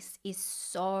voice is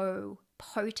so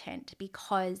potent,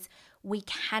 because we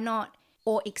cannot,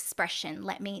 or expression,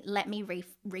 let me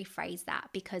rephrase that,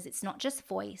 because it's not just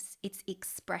voice, it's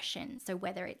expression. So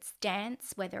whether it's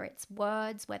dance, whether it's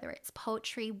words, whether it's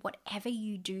poetry, whatever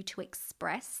you do to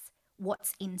express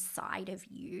what's inside of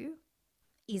you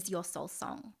is your soul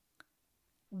song.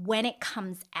 When it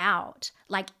comes out,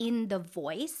 like in the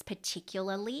voice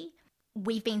particularly,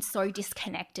 we've been so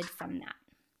disconnected from that.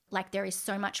 like there is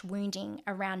so much wounding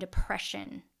around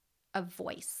oppression of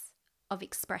voice, of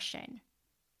expression,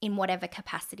 in whatever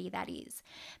capacity that is.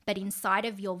 But inside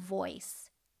of your voice,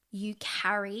 you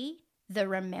carry the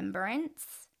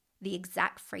remembrance, the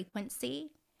exact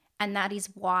frequency. And that is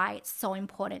why it's so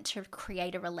important to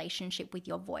create a relationship with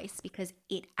your voice, because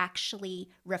it actually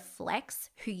reflects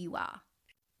who you are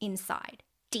inside,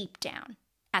 deep down,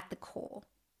 at the core.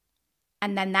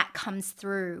 And then that comes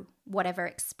through whatever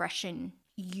expression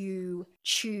you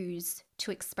choose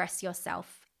to express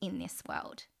yourself in this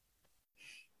world.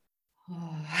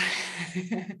 Oh.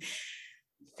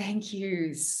 Thank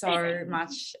you so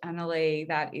much, Annalie.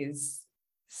 That is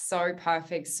so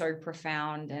perfect, so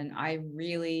profound. And I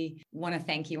really want to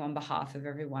thank you on behalf of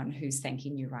everyone who's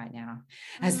thanking you right now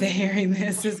as they're hearing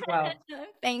this as well.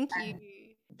 Thank you.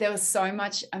 There was so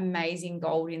much amazing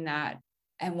gold in that.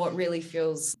 And what really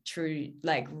feels true,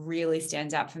 like really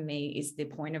stands out for me, is the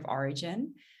point of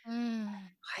origin.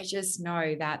 I just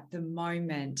know that the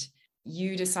moment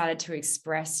you decided to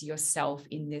express yourself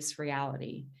in this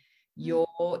reality, your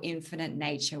infinite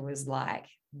nature was like,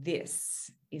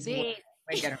 this is what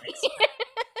we're going to express.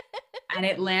 And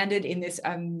it landed in this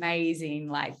amazing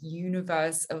like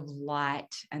universe of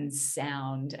light and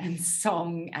sound and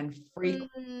song and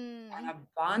frequency and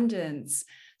abundance,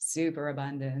 super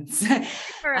abundance.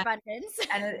 Super abundance.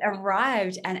 And it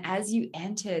arrived, and as you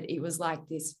entered, it was like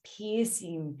this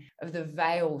piercing of the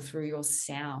veil through your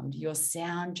sound. Your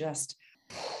sound just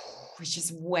which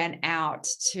just went out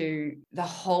to the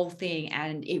whole thing,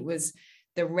 and it was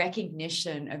the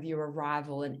recognition of your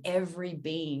arrival, and every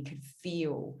being could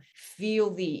feel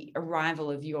the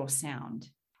arrival of your sound.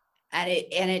 And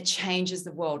it changes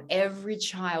the world. Every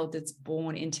child that's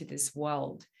born into this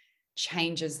world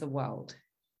changes the world.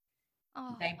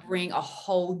 They bring a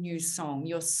whole new song.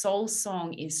 Your soul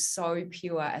song is so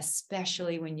pure,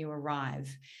 especially when you arrive.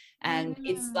 And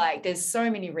it's like, there's so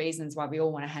many reasons why we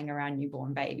all want to hang around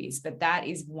newborn babies, but that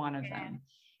is one of them.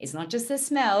 It's not just the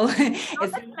smell. It's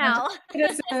the smell.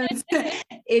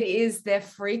 It is their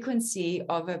frequency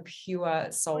of a pure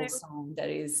soul song that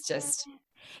is just...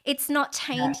 It's not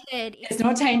tainted. It's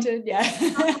not tainted, yeah.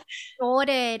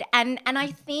 Distorted. And I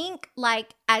think,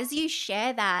 like, as you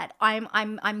share that,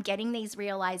 I'm getting these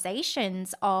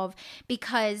realizations of,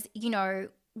 because, you know,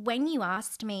 when you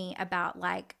asked me about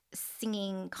like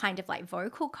singing, kind of like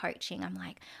vocal coaching, I'm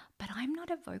like, but I'm not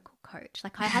a vocal coach.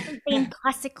 Like, I haven't been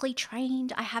classically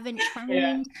trained. I haven't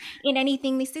trained in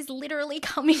anything. This is literally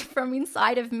coming from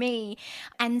inside of me.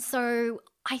 And so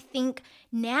I think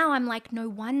now I'm like, no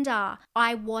wonder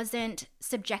I wasn't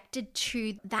subjected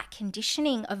to that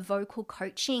conditioning of vocal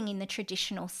coaching in the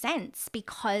traditional sense,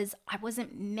 because I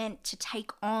wasn't meant to take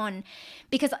on,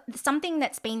 because something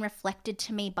that's been reflected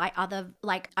to me by other,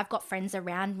 like, I've got friends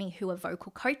around me who are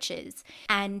vocal coaches,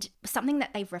 and something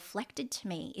that they've reflected to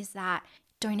me is that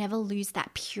don't ever lose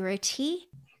that purity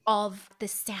of the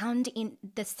sound and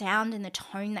the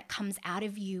tone that comes out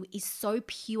of you is so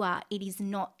pure. It is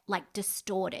not like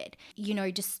distorted,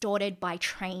 distorted by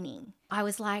training. I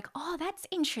was like, oh, that's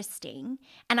interesting.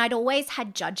 And I'd always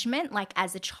had judgment. Like,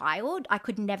 as a child, I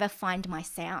could never find my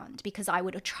sound because I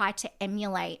would try to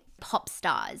emulate pop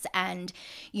stars and,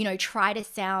 try to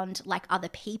sound like other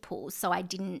people. So I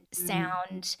didn't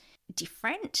sound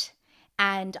different.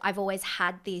 And I've always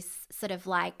had this sort of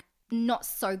like not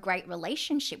so great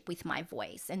relationship with my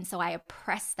voice. And so I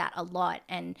oppressed that a lot.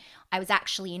 And I was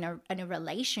actually in a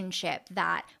relationship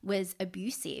that was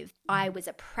abusive. I was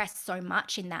oppressed so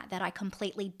much in that I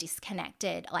completely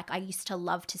disconnected. Like, I used to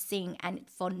love to sing, and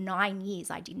for 9 years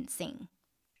I didn't sing.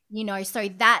 So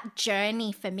that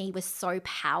journey for me was so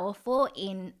powerful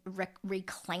in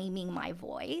reclaiming my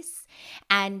voice.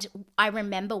 And I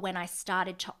remember when I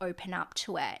started to open up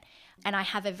to it, and I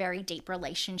have a very deep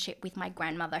relationship with my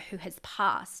grandmother who has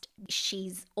passed.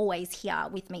 She's always here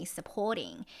with me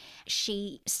supporting.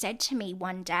 She said to me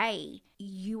one day,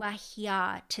 you are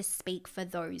here to speak for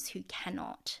those who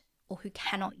cannot, or who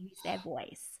cannot use their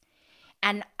voice.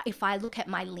 And if I look at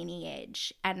my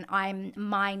lineage, and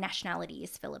my nationality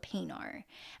is Filipino,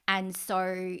 and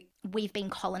so we've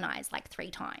been colonized like 3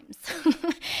 times.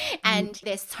 And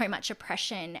there's so much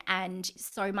oppression, and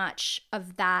so much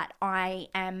of that I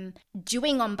am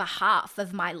doing on behalf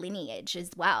of my lineage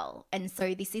as well. And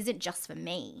so this isn't just for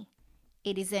me.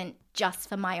 It isn't just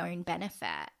for my own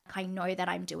benefit. I know that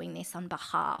I'm doing this on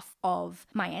behalf of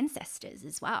my ancestors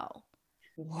as well.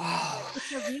 Wow.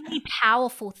 It's a really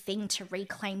powerful thing to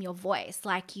reclaim your voice,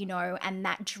 and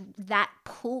that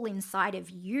pull inside of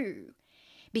you,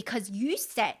 because you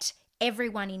set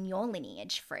everyone in your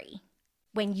lineage free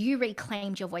when you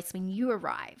reclaimed your voice, when you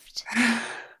arrived.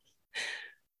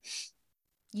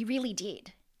 You really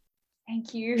did.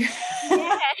 Thank you.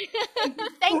 Yeah.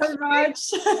 Thank So much.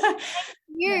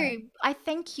 Yeah. you. I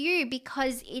thank you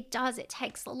because it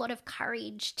takes a lot of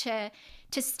courage to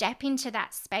step into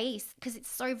that space because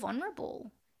it's so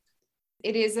vulnerable.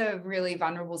 It is a really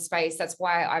vulnerable space. That's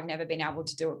why I've never been able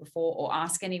to do it before or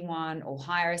ask anyone or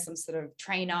hire some sort of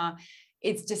trainer.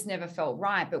 It's just never felt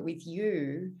right. But with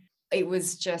you, it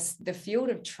was just the field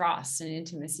of trust and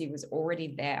intimacy was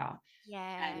already there.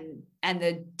 Yeah. And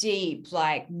the deep,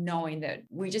 like knowing that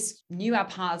we just knew our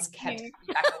paths kept Yeah.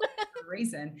 coming back for a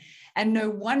reason. And no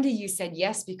wonder you said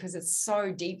yes, because it's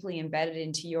so deeply embedded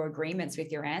into your agreements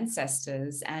with your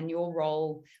ancestors and your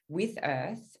role with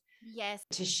Earth Yes.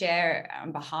 to share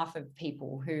on behalf of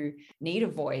people who need a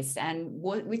voice and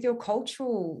with your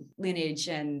cultural lineage.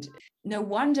 And no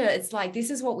wonder it's like, this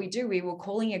is what we do. We were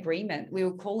calling our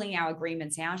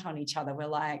agreements out on each other. We're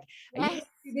like, are you going Yes. to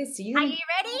do this? Are you Are going to you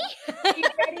Are you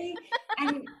ready? ready?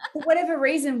 And for whatever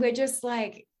reason, we're just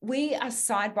like, we are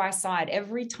side by side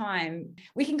every time.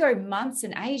 We can go months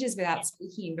and ages without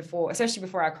speaking before, especially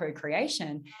before our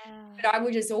co-creation. But I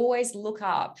would just always look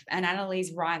up and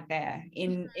Annalie's right there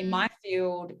in my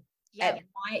field Yep. at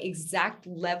my exact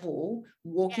level, Yeah.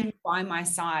 walking by my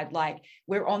side, like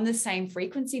we're on the same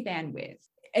frequency bandwidth.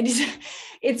 And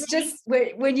it's just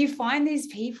when you find these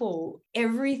people,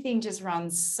 everything just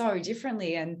runs so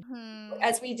differently. And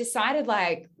as we decided,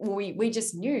 like we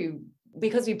just knew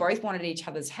because we both wanted each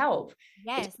other's help. It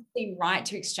Yes. didn't seem right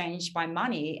to exchange by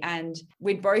money. And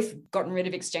we'd both gotten rid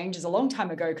of exchanges a long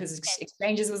time ago because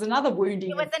exchanges was another wounding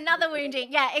It was of another wounding.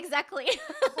 Yeah, exactly.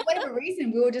 for whatever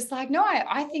reason. We were just like, no,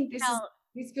 I think Felt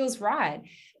this feels right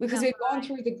because felt we've gone right.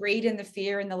 through the greed and the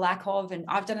fear and the lack of, and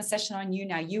I've done a session on you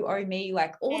now, you owe me,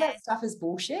 like all that Yes. stuff is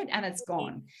bullshit and it's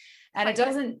gone. And it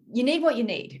Totally. doesn't, you need what you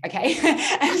need. Okay.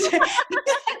 And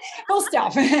full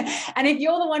stop. And if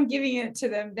you're the one giving it to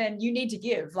them, then you need to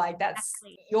give. Like that's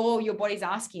Exactly. your body's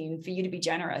asking for you to be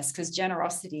generous, because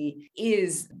generosity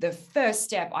is the first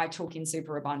step I took in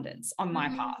superabundance on my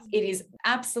path. It is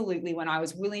absolutely when I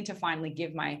was willing to finally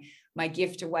give my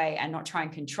gift away and not try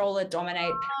and control it,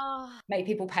 dominate, Oh, make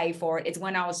people pay for it. It's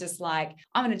when I was just like,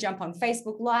 I'm going to jump on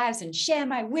Facebook Lives and share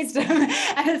my wisdom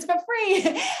and it's for free.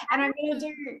 And I'm going to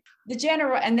do the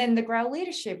general. And then the Grail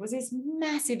Leadership was this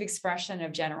massive expression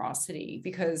of generosity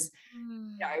because,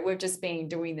 we've just been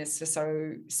doing this for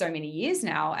so many years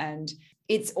now. And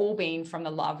it's all been from the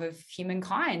love of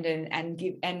humankind and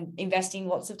investing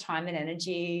lots of time and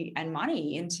energy and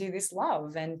money into this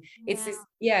love. And it's this,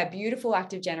 beautiful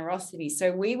act of generosity.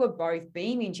 So we were both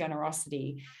being in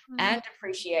generosity and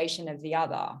appreciation of the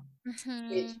other,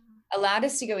 which allowed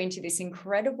us to go into this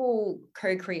incredible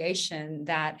co-creation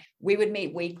that we would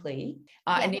meet weekly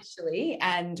initially.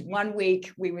 And one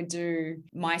week we would do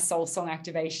my soul song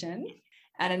activation.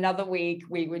 And another week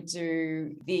we would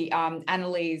do the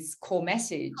Annalie's core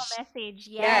message. message.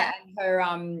 Yeah.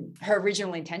 And her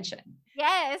original intention.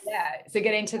 Yes. Yeah. So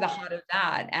get into the heart of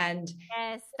that. And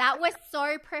Yes. That was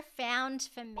so profound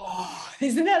for me.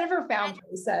 Isn't that a profound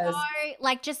process? So,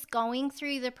 like, just going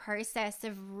through the process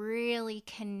of really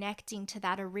connecting to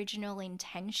that original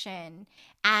intention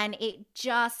and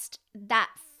that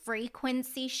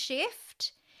frequency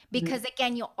shift, because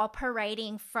again, you're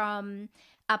operating from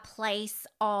a place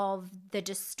of the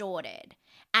distorted.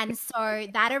 And so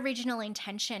that original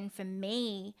intention for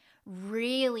me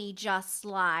really just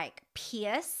like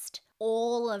pierced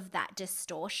all of that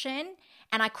distortion,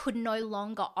 and I could no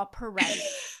longer operate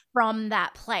from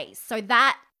that place. So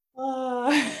that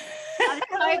I'm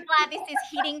so glad this is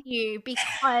hitting you,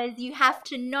 because you have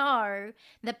to know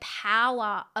the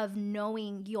power of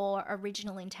knowing your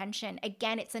original intention.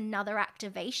 Again, it's another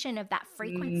activation of that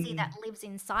frequency that lives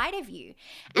inside of you.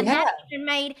 And that even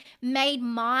made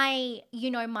my,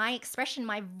 my expression,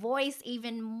 my voice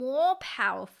even more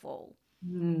powerful.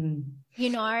 So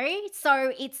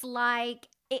it's like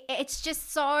it's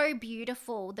just so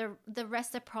beautiful, the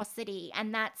reciprocity.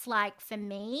 And that's like, for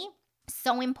me,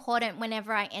 so important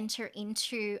whenever I enter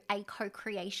into a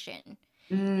co-creation.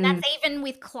 And that's even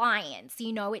with clients,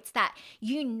 it's that,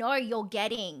 you're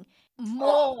getting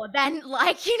more than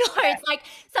like, it's like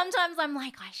sometimes I'm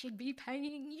like, I should be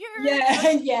paying you.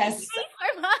 Yes.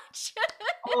 So much.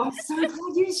 Oh, I'm so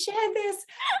glad you shared this.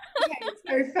 Okay,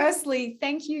 so firstly,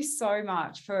 thank you so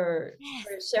much for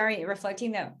sharing,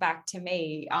 reflecting that back to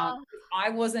me. I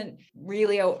wasn't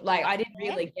really I didn't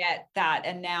really get that,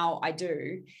 and now I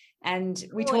do. And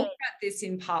we talked about this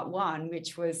in part one,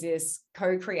 which was this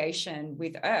co-creation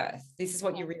with Earth. This is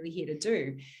what you're really here to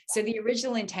do. So the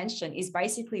original intention is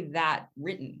basically that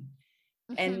written.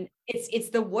 And it's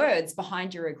the words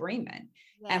behind your agreement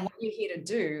and Yeah. what you're here to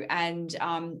do. And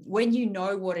when you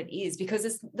know what it is,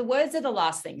 because the words are the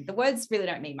last thing. The words really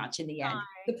don't mean much in the end.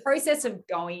 No, The process of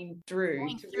going through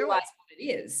to through realize it. what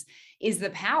it is the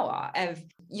power of,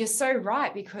 you're so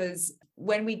right, because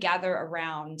when we gather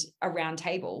around a round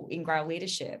table in Grail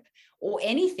Leadership, or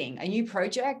anything, a new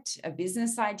project, a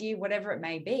business idea, whatever it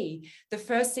may be, the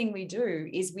first thing we do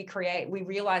is we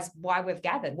realize why we've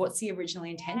gathered. What's the original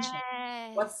intention?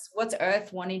 Yes. What's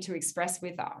Earth wanting to express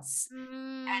with us?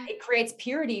 Mm, And it creates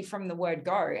purity from the word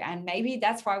go. And maybe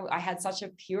that's why I had such a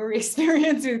pure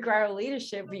experience with Grail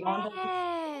Leadership beyond all yes.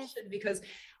 communication, because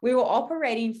we were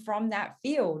operating from that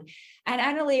field. And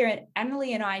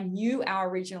Annalie and I knew our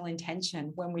original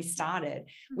intention when we started,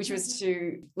 which was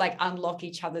to like unlock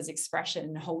each other's expression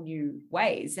in whole new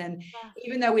ways. And Yes.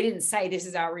 even though we didn't say this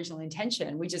is our original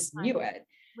intention, we just knew it.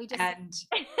 We just And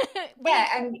we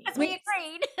and because we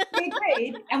agreed. we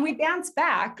agreed, and we bounced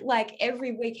back like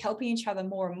every week, helping each other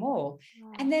more and more.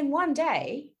 And then one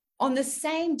day, on the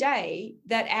same day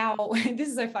that this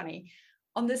is so funny,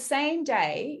 on the same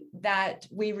day that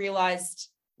we realized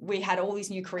we had all these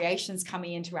new creations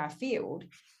coming into our field,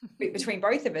 between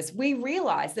both of us, we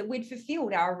realized that we'd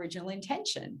fulfilled our original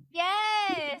intention.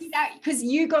 Yes. Because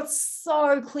you got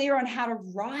so clear on how to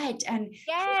write and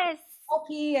Yes.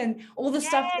 copy and all the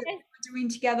stuff that Yes. we're doing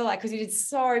together, like, because you did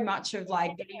so much of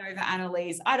like getting over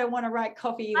Annalise. I don't want to write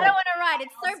copy. I Like, don't want to write.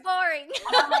 It's so boring.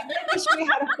 and I'm like, let me show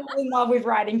you how to fall in love with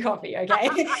writing copy, okay?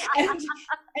 and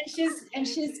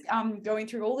she's going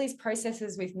through all these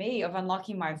processes with me of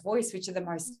unlocking my voice, which are the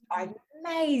most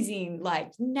amazing,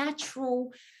 like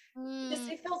natural.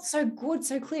 It felt so good,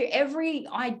 so clear. Every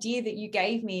idea that you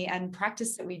gave me and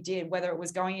practice that we did, whether it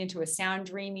was going into a sound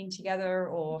dreaming together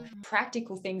or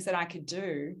practical things that I could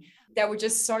do, they were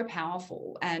just so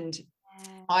powerful. And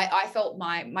I felt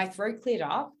my throat cleared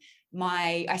up.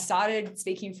 I started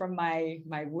speaking from my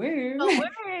womb. The womb.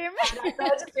 And I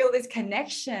started to feel this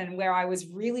connection where I was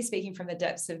really speaking from the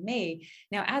depths of me.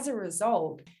 Now, as a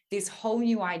result, this whole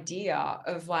new idea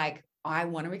of like, I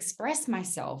want to express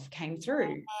myself came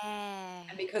through.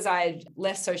 And because I had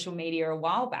left social media a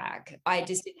while back, I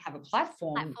just didn't have a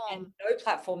platform. And no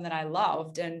platform that I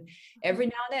loved. And every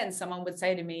now and then someone would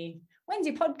say to me, when's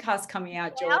your podcast coming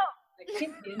out, George?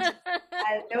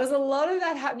 And there was a lot of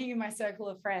that happening in my circle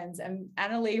of friends, and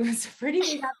Annalie was a pretty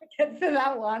big advocate for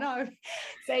that one. I would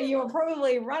say you were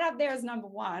probably right up there as number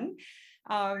one.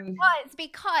 It's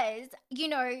because,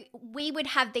 we would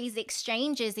have these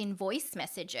exchanges in voice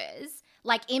messages,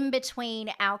 like in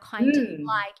between our kind of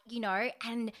like,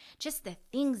 and just the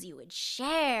things you would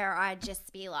share, I'd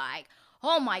just be like,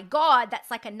 oh my God,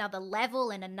 that's like another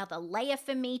level and another layer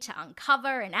for me to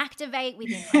uncover and activate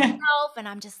within myself. And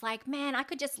I'm just like, man, I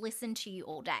could just listen to you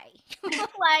all day,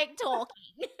 like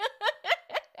talking.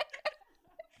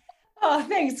 Oh,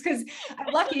 thanks. Because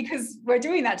I'm lucky because we're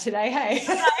doing that today. Hey,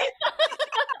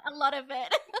 a lot of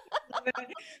it.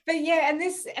 But yeah, and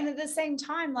at the same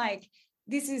time, like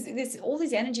all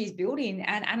these energies building,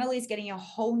 and Annalie's getting a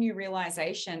whole new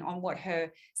realization on what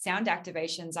her sound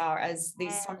activations are as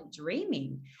these sonic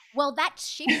dreaming. Well, that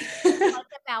shifted because of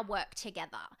our work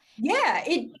together. Yeah,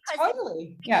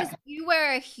 totally. Because you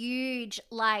were a huge,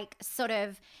 like, sort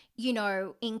of,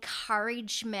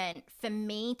 encouragement for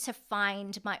me to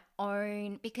find my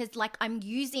own, because like I'm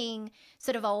using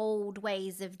sort of old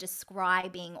ways of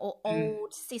describing or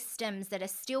old systems that are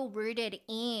still rooted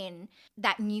in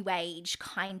that new age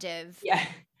kind of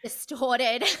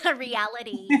distorted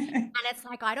reality. And it's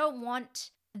like, I don't want,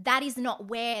 that is not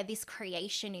where this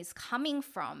creation is coming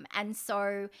from. And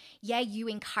so, you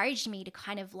encouraged me to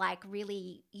kind of like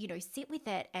really, sit with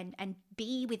it and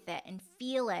be with it and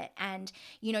feel it. And,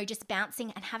 just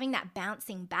bouncing and having that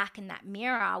bouncing back in that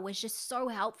mirror was just so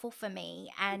helpful for me.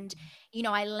 And,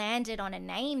 I landed on a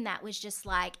name that was just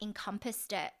like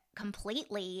encompassed it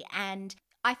completely. And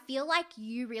I feel like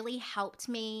you really helped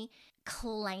me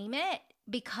claim it,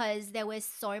 because there was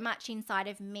so much inside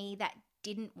of me that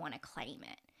didn't want to claim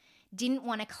it, didn't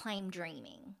want to claim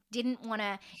dreaming, didn't want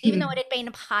to, even though it had been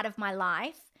a part of my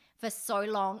life for so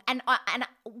long. And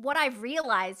what I've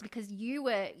realized, because you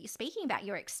were speaking about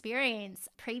your experience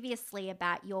previously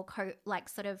about your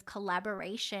sort of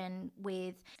collaboration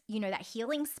with, that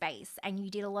healing space, and you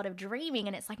did a lot of dreaming,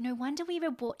 and it's like, no wonder we were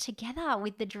brought together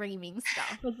with the dreaming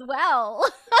stuff as well.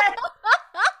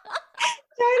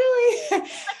 Totally.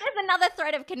 There's another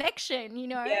thread of connection,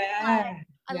 Yeah.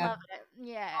 I love it.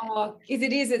 Yeah. Oh,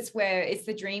 it's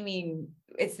the dreaming,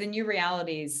 it's the new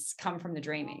realities come from the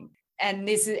dreaming. And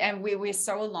we're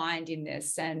so aligned in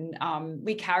this. And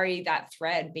we carry that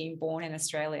thread being born in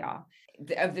Australia.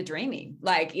 of the dreaming.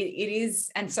 Like it is,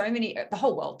 and so many, the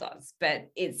whole world does, but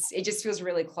it just feels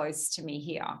really close to me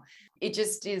here. It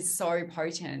just is so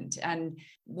potent. And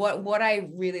what I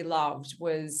really loved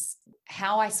was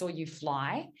how I saw you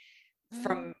fly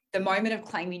from the moment of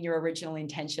claiming your original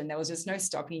intention. There was just no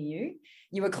stopping you.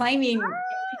 You were claiming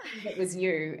everything that was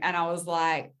you. And I was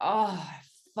like, oh,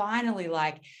 finally,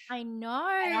 like, I know.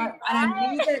 and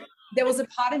I knew that there was a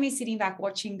part of me sitting back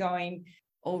watching going,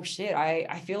 oh shit,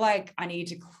 I feel like I need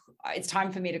to, it's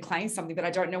time for me to claim something, but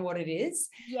I don't know what it is.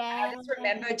 Yeah. And I just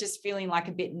remember just feeling like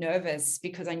a bit nervous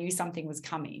because I knew something was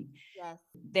coming. Yes.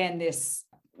 Then this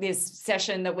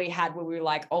session that we had where we were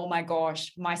like, oh my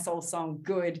gosh, my soul song,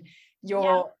 good.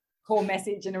 Your core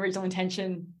message and original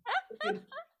intention,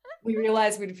 we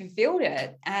realized we'd fulfilled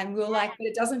it. And we were like, but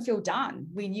it doesn't feel done.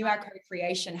 We knew our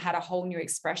co-creation had a whole new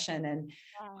expression, and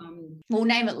we'll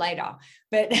name it later,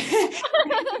 but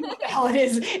what the hell it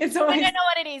is. It's always, I don't know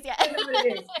what it is yet. I don't know what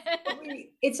it is.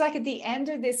 It's like at the end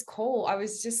of this call, I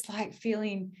was just like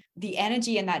feeling the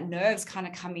energy and that nerves kind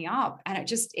of coming up, and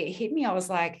it hit me. I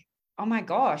was like, oh my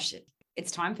gosh,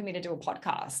 it's time for me to do a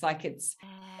podcast. Like it's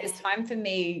time for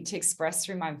me to express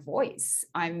through my voice.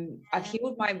 I've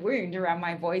healed my wound around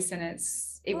my voice, and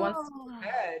it wants to be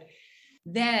heard.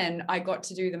 Then I got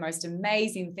to do the most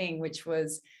amazing thing, which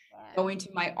was go into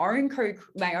my own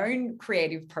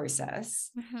creative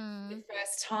process the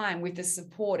first time with the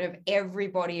support of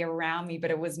everybody around me,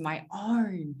 but it was my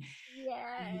own.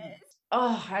 Yes.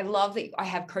 Oh, I love that I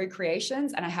have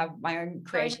co-creations and I have my own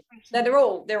creation. They're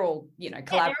all,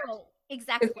 collaborative.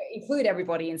 Exactly. Include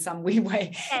everybody in some weird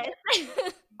way. Yes.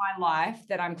 My life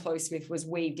that I'm close with was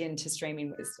weaved into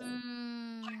Streaming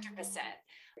Wisdom, 100%.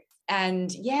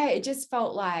 And it just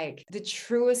felt like the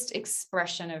truest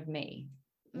expression of me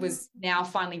was now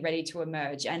finally ready to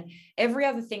emerge. And every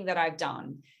other thing that I've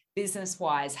done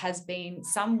business-wise has been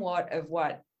somewhat of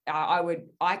what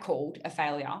I called a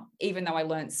failure, even though I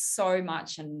learned so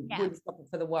much and wouldn't stop it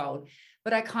for the world.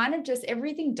 But I kind of just,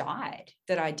 everything died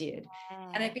that I did.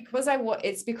 And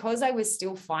it's because I was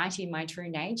still fighting my true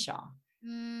nature.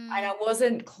 And I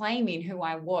wasn't claiming who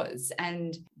I was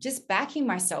and just backing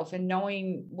myself and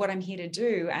knowing what I'm here to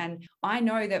do. And I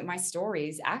know that my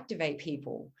stories activate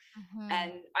people.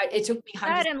 And it took me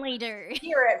hundreds to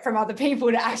hear it from other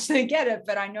people to actually get it.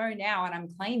 But I know now, and I'm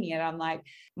claiming it. I'm like,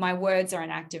 my words are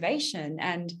an activation.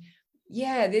 And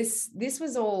this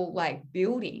was all like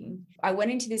building. I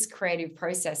went into this creative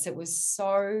process. It was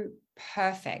so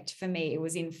perfect for me. It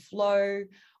was in flow.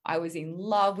 I was in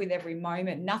love with every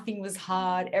moment. Nothing was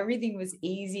hard. Everything was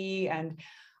easy. And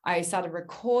I started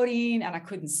recording and I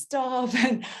couldn't stop.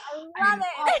 And I love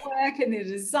it. Artwork and the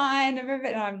design of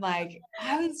it. And I'm like,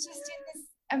 I was just in this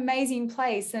amazing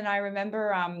place. And I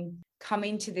remember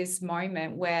coming to this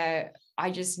moment where I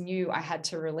just knew I had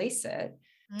to release it.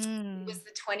 It was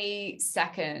the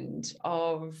 22nd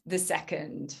of the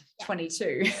 2nd,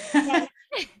 22. Yes.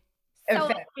 So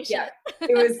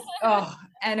it was,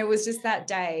 and it was just that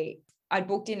day I'd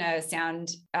booked in a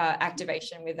sound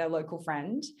activation with a local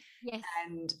friend. Yes.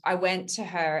 And I went to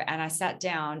her and I sat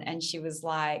down and she was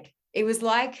like, it was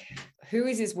like, who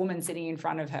is this woman sitting in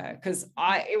front of her? Because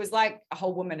it was like a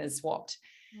whole woman has swapped.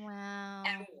 Wow.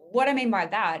 And what I mean by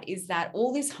that is that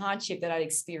all this hardship that I'd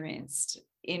experienced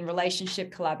in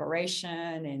relationship collaboration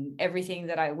and everything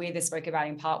that we either spoke about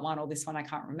in part 1 or this one, I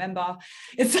can't remember.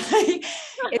 It's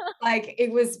like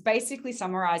it was basically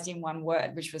summarized in one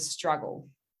word, which was struggle.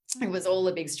 It was all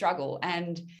a big struggle.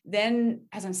 And then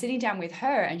as I'm sitting down with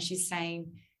her and she's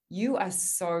saying, you are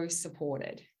so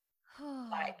supported.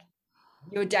 Like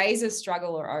your days of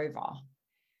struggle are over.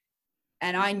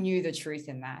 And I knew the truth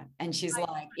in that. And she's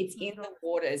like, it's in the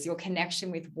waters, your connection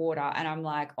with water. And I'm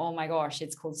like, oh my gosh,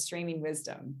 it's called Streaming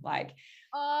Wisdom. Like,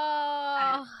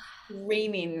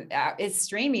 it's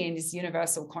streaming in this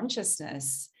universal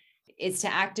consciousness. It's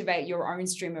to activate your own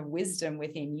stream of wisdom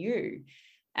within you.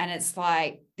 And it's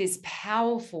like this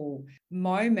powerful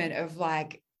moment of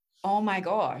like, oh my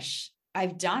gosh,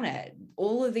 I've done it.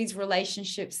 All of these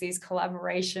relationships, these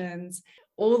collaborations,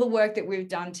 all the work that we've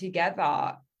done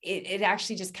together, it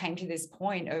actually just came to this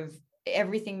point of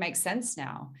everything makes sense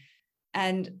now.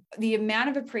 And the amount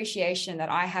of appreciation that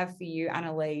I have for you,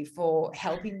 Annalie, for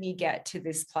helping me get to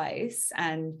this place.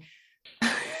 And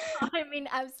I'm in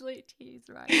absolute tears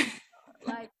right now.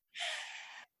 Like,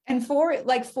 and for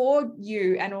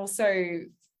you and also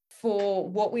for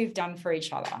what we've done for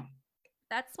each other.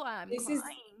 That's why I'm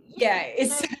crying.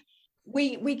 It's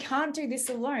we can't do this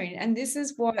alone. And this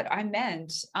is what I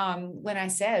meant when I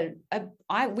said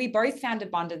we both found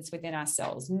abundance within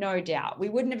ourselves, no doubt. We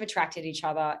wouldn't have attracted each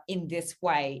other in this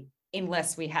way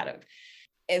unless we had it.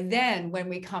 And then when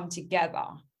we come together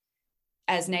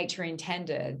as nature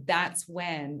intended, that's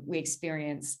when we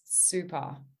experience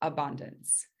super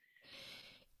abundance.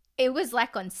 It was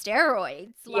like on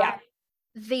steroids. Yeah.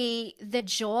 Like the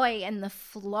joy and the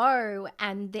flow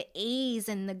and the ease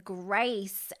and the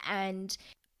grace, and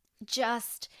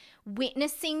just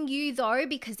witnessing you though,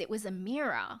 because it was a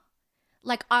mirror.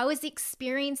 Like I was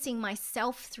experiencing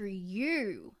myself through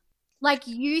you, like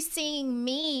you seeing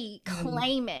me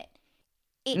claim it.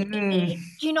 Mm.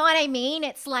 You know what I mean?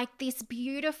 It's like this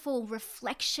beautiful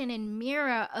reflection and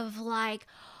mirror of like,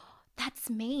 that's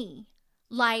me.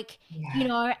 Like, you Yeah.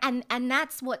 know, and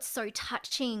that's what's so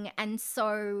touching. And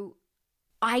so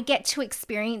I get to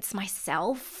experience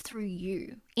myself through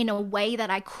you in a way that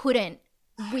I couldn't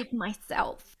with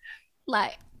myself.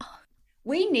 Like,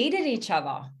 We needed each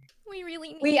other. we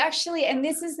really We need. actually, and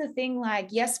this is the thing, like,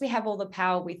 yes, we have all the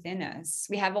power within us.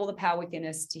 We have all the power within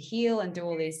us to heal and do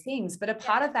all these things. But a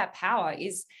part of that power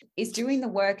is doing the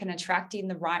work and attracting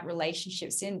the right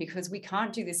relationships in, because we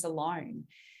can't do this alone.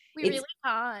 We It's really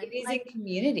can't. it is Like, in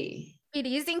community. it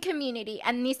is in community.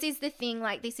 And this is the thing,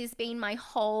 like, this has been my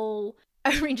whole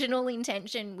original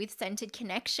intention with Centered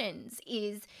Connections,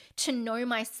 is to know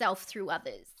myself through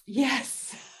others.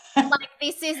 Yes. Like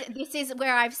this is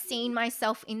where I've seen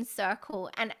myself in circle,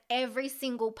 and every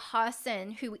single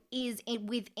person who is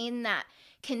within that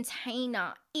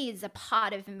container is a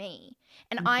part of me,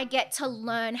 and I get to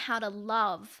learn how to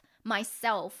love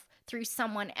myself through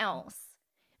someone else,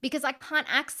 because I can't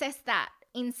access that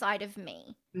inside of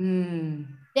me. Mm.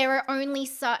 There are only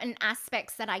certain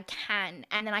aspects that I can,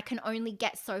 and then I can only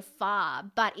get so far.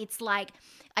 But it's like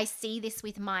I see this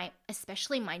with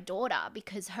especially my daughter,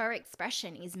 because her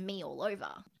expression is me all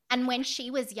over. And when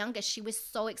she was younger, she was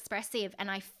so expressive,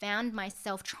 and I found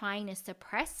myself trying to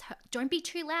suppress her. Don't be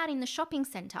too loud in the shopping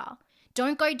center.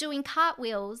 Don't go doing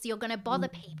cartwheels. You're going to bother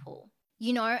people,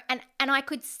 you know? And I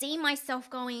could see myself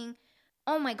going,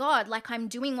 oh my God, like I'm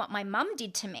doing what my mum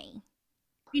did to me.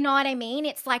 You know what I mean?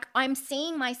 It's like I'm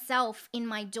seeing myself in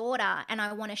my daughter, and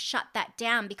I want to shut that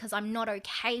down because I'm not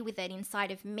okay with it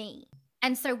inside of me.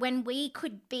 And so when we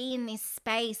could be in this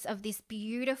space of this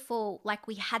beautiful, like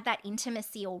we had that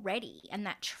intimacy already and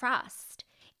that trust,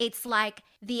 it's like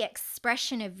the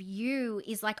expression of you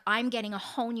is like I'm getting a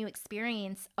whole new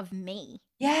experience of me.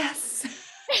 Yes.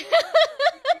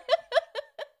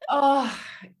 Oh,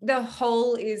 the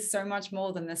whole is so much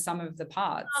more than the sum of the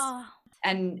parts. Oh,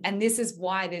 And this is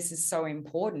why this is so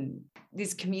important.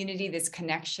 This community, this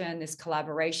connection, this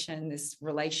collaboration, this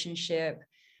relationship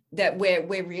that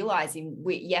we're realizing.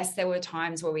 Yes, there were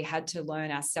times where we had to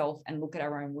learn ourselves and look at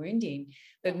our own wounding,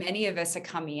 but many of us are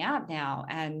coming out now,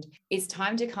 and it's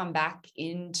time to come back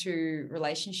into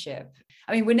relationship.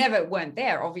 I mean, weren't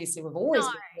there. Obviously, we've always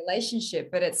no. been in a relationship,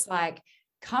 but it's like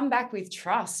come back with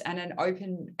trust and an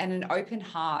open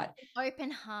heart.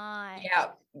 Open heart.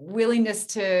 Yeah, willingness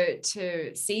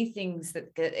to see things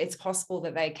that it's possible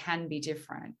that they can be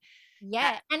different.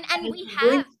 Yeah. And And we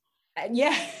willing- have.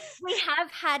 yeah. We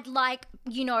have had, like,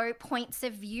 you know, points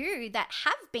of view that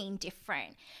have been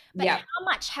different, but Yeah. how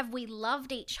much have we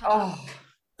loved each other Oh,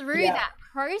 through yeah. that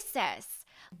process?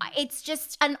 It's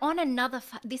just on another,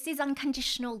 this is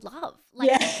unconditional love.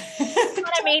 Like, Yeah. you know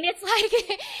what I mean? It's like,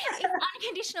 it's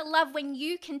unconditional love when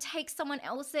you can take someone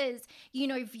else's, you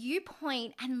know,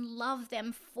 viewpoint and love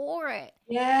them for it.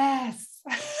 Yes.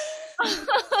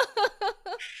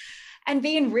 And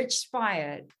be enriched by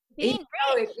it. Being Even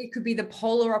though it could be the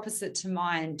polar opposite to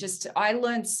mine. I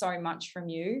learned so much from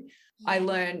you. I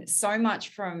learned so much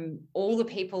from all the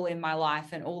people in my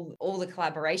life and all the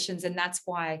collaborations. And that's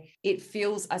why it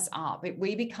fills us up.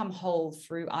 We become whole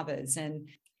through others. And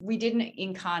we didn't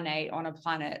incarnate on a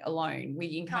planet alone.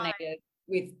 We incarnated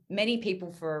with many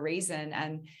people for a reason.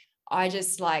 And I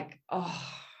just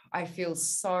I feel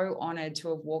so honored to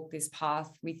have walked this path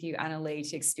with you, Annalie,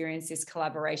 to experience this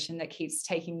collaboration that keeps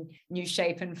taking new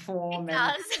shape and form. It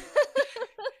And does.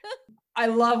 I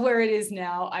love where it is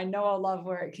now. I know I'll love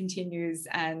where it continues.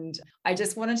 And I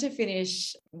just wanted to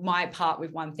finish my part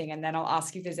with one thing, and then I'll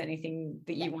ask if there's anything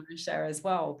that you want to share as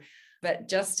well. But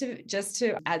just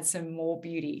to add some more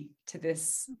beauty to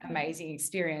this amazing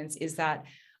experience is that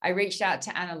I reached out to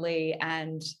Annalie,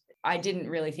 and I didn't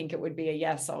really think it would be a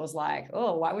yes. I was like,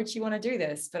 oh, why would she want to do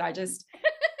this? But I just,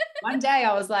 one day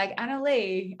I was like,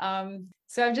 Annalie,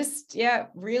 so I'm just,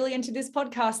 really into this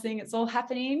podcast thing. It's all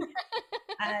happening.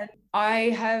 And I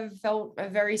have felt a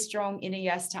very strong inner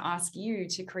yes to ask you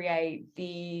to create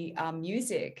the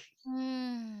music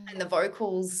and the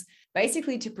vocals,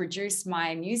 basically to produce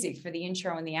my music for the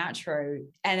intro and the outro.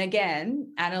 And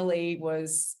again, Annalie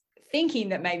was thinking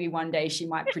that maybe one day she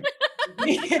might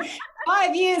produce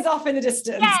 5 years off in the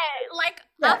distance. Yeah, like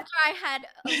after I had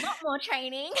a lot more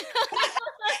training.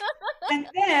 And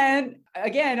then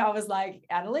again, I was like,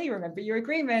 Annalie, remember your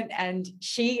agreement. And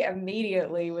she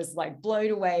immediately was like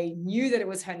blown away, knew that it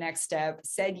was her next step,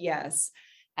 said yes.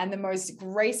 And the most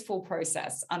graceful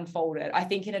process unfolded, I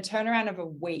think, in a turnaround of a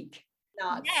week.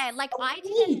 Nuts. Yeah, like A I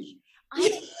week.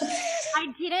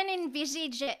 didn't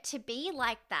envisage it to be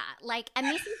like that. Like, and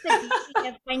this is the beauty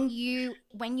of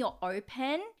when you're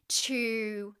open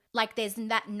to, like, there's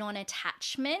that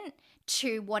non-attachment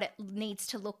to what it needs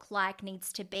to look like,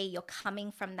 needs to be. You're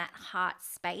coming from that heart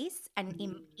space and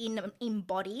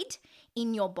embodied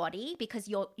in your body, because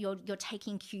you're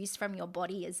taking cues from your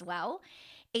body as well.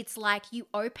 It's like you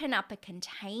open up a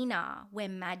container where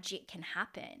magic can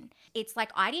happen. It's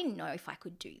like, I didn't know if I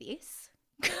could do this.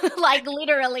 Like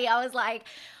literally, I was like,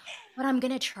 but I'm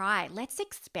going to try. Let's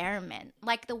experiment.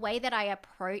 Like the way that I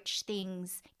approach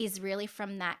things is really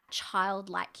from that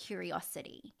childlike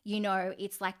curiosity. You know,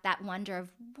 it's like that wonder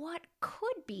of what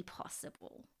could be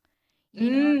possible. You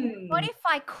know, what if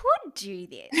I could do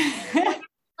this?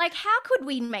 Like, how could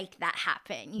we make that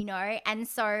happen, you know? And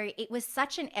so it was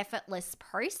such an effortless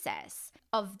process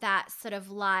of that sort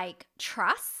of like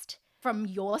trust from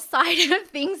your side of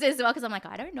things as well. Because I'm like,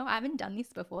 I don't know, I haven't done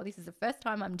this before. This is the first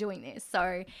time I'm doing this.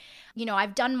 So, you know,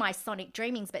 I've done my sonic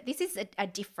dreamings, but this is a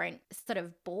different sort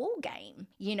of ball game,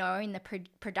 you know, in the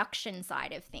production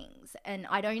side of things. And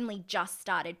I'd only just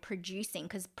started producing,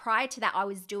 because prior to that, I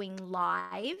was doing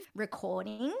live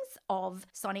recordings of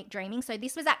sonic dreaming. So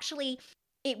this was actually,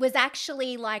 it was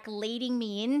actually like leading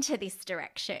me into this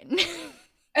direction.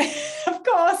 Of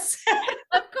course.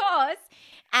 Of course.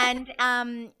 And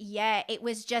yeah, it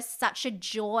was just such a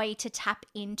joy to tap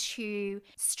into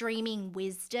streaming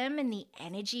wisdom and the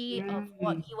energy of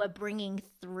what you were bringing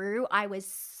through. I was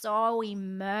so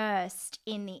immersed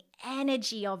in the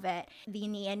energy of it,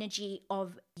 in the energy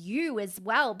of you as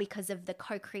well, because of the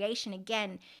co-creation.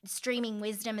 Again, streaming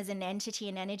wisdom as an entity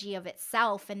and energy of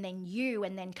itself, and then you,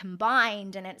 and then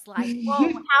combined. And it's like,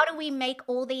 whoa, how do we make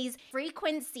all these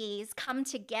frequencies come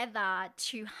together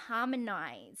to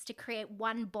harmonize, to create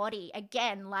one body?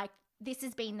 Again, like this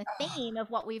has been the theme of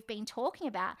what we've been talking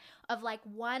about, of like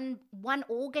one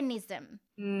organism.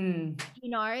 You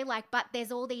know, like, but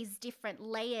there's all these different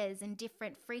layers and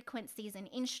different frequencies and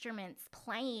instruments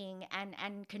playing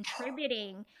and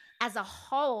contributing as a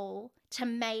whole to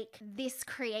make this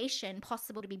creation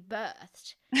possible to be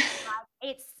birthed. Like,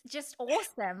 it's just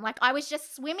awesome. Like I was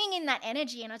just swimming in that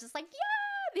energy, and I was just like,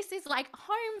 yeah, this is like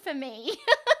home for me.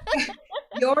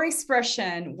 Your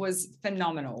expression was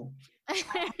phenomenal.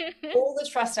 All the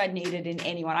trust I needed in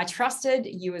anyone. I trusted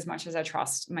you as much as I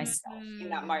trust myself in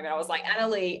that moment. I was like,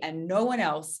 Annalie, and no one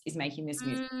else is making this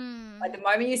music. Like the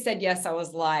moment you said yes, I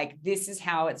was like, this is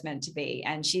how it's meant to be.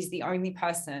 And she's the only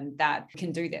person that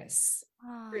can do this.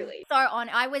 Really. So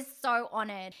I was so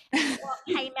honored. And what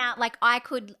came out, like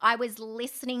I was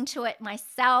listening to it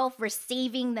myself,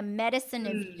 receiving the medicine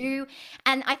of you.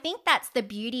 And I think that's the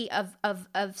beauty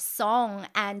of song,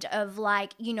 and of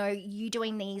like, you know, you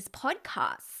doing these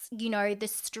podcasts, you know, the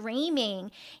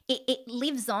streaming, it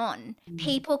lives on.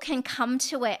 People can come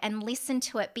to it and listen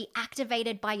to it, be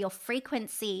activated by your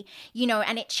frequency, you know,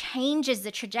 and it changes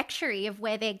the trajectory of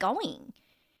where they're going.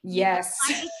 Yes.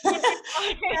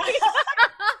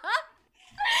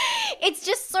 It's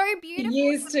just so beautiful.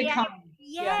 Years to come.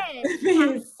 Yes.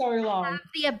 So long. Have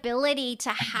the ability to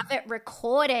have it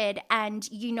recorded and,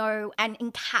 you know, and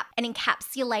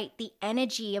encapsulate the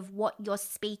energy of what you're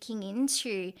speaking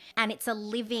into. And it's a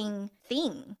living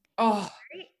thing. Oh,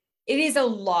 it is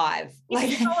alive.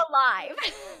 It's so alive.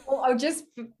 Well, I'll just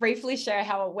briefly share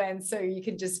how it went so you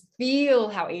can just feel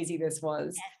how easy this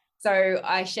was. Yes. So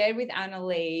I shared with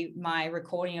Annalie my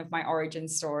recording of my origin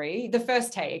story, the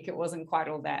first take. It wasn't quite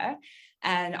all there.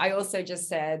 And I also just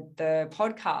said the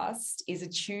podcast is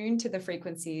attuned to the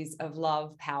frequencies of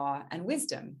love, power, and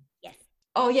wisdom. Yes.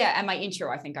 Oh, yeah. And my intro,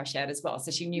 I think I shared as well.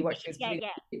 So she knew what she was putting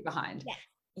behind. Yeah.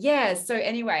 Yeah. So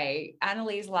anyway,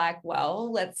 Annalie's like,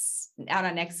 well, let's, on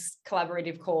our next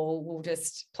collaborative call, we'll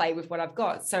just play with what I've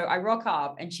got. So I rock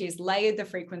up and she's layered the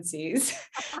frequencies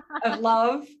of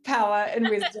love, power, and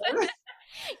wisdom.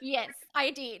 Yes,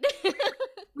 I did.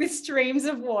 With streams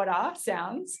of water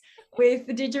sounds, with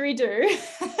the didgeridoo,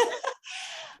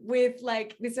 with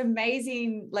like this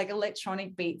amazing like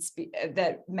electronic beats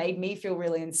that made me feel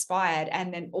really inspired,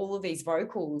 and then all of these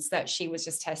vocals that she was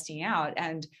just testing out,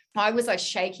 and I was like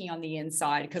shaking on the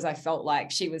inside because I felt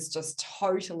like she was just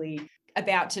totally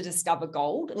about to discover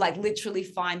gold, like literally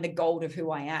find the gold of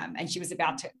who I am. And she was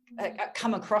about to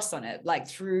come across on it, like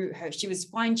through her, she was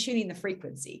fine tuning the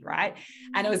frequency, right?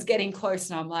 And it was getting close.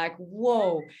 And I'm like,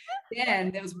 whoa.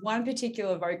 Then there was one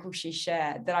particular vocal she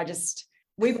shared that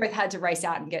we both had to race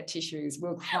out and get tissues. We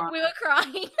were crying. We were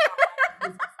crying.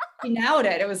 She nailed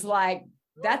it. It was like,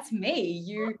 that's me.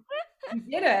 You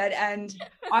did it. And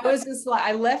I was just like,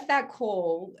 I left that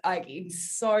call like in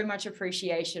so much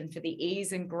appreciation for the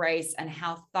ease and grace and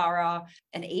how thorough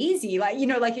and easy, like,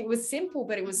 like it was simple,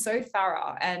 but it was so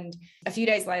thorough. And a few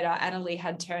days later, Annalie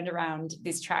had turned around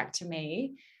this track to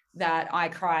me that I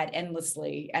cried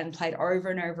endlessly and played over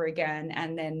and over again.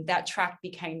 And then that track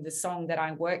became the song that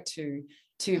I worked to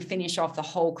finish off the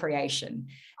whole creation.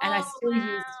 And I still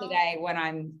use today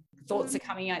when thoughts are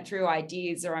coming out through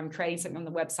ideas or I'm creating something on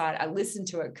the website, I listen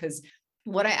to it because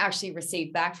what I actually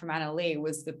received back from Annalie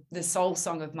was the soul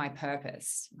song of my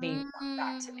purpose being brought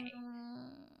back to me.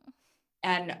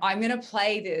 And I'm going to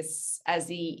play this as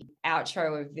the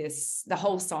outro of the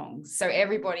whole song. So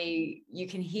everybody, you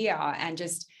can hear and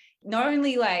just not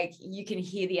only like you can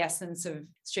hear the essence of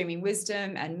Streaming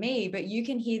Wisdom and me, but you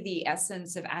can hear the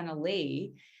essence of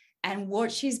Annalie and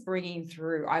what she's bringing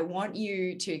through. I want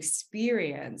you to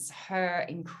experience her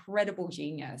incredible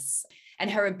genius and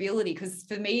her ability, because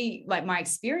for me, like my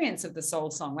experience of the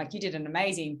soul song, like you did an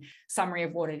amazing summary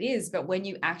of what it is, but when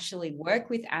you actually work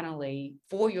with Annalie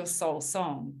for your soul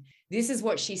song, this is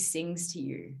what she sings to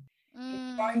you.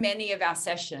 So many of our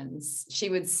sessions, she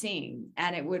would sing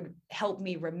and it would help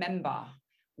me remember,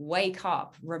 wake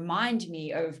up, remind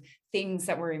me of things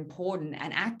that were important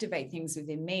and activate things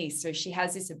within me. So she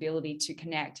has this ability to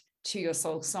connect to your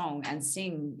soul song and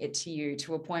sing it to you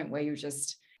to a point where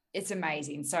it's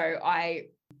amazing. So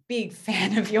big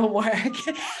fan of your work,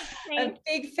 a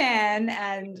big fan.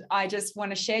 And I just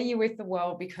want to share you with the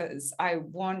world because I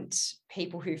want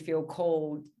people who feel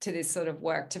called to this sort of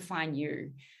work to find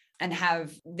you and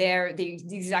have the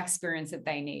exact experience that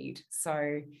they need.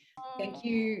 So thank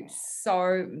you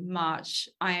so much.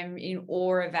 I am in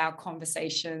awe of our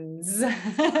conversations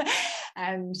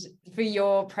and for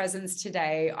your presence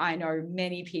today. I know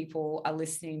many people are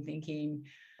listening thinking,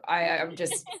 I'm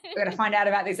just going to find out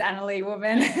about this Annalie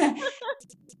woman.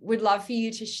 Would love for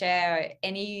you to share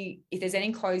if there's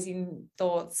any closing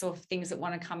thoughts or things that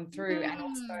want to come through, and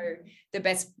also the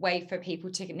best way for people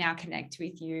to now connect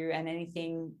with you and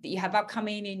anything that you have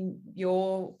upcoming in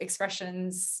your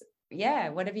expressions. Yeah,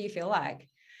 whatever you feel like.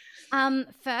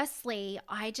 Firstly,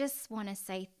 I just want to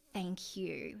say thank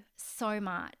you so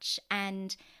much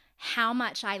and how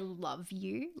much I love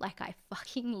you. Like I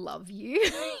fucking love you.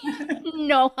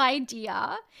 No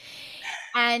idea.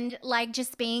 And like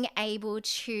just being able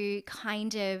to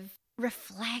kind of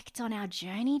reflect on our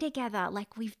journey together.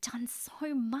 Like we've done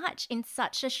so much in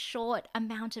such a short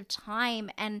amount of time.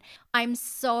 And I'm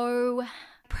so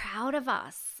proud of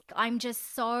us. I'm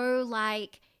just so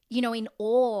like, in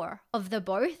awe of the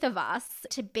both of us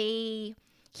to be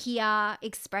here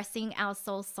expressing our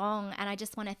soul song. And I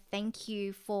just want to thank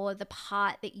you for the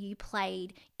part that you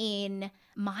played in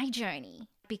my journey,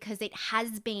 because it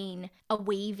has been a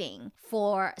weaving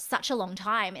for such a long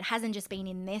time. It hasn't just been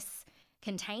in this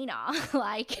container.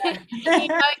 Like,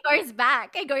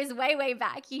 it goes way, way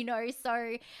back,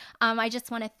 So I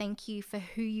just want to thank you for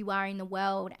who you are in the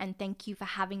world, and thank you for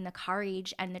having the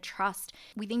courage and the trust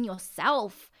within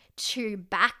yourself to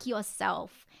back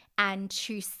yourself and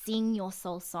to sing your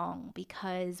soul song,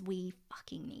 because we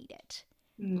fucking need it.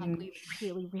 Like we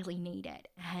really, really need it.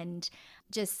 And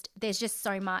there's just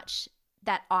so much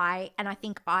that I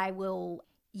think I will,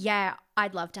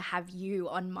 I'd love to have you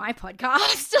on my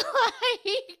podcast.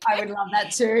 I would love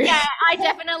that too. Yeah, I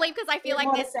definitely, because I feel like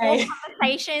there's more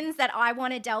conversations that I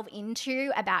want to delve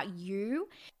into about you.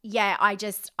 Yeah,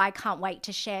 I can't wait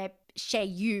to share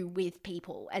you with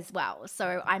people as well.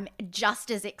 So I'm just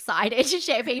as excited to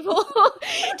share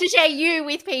you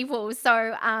with people.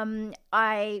 So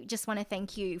I just want to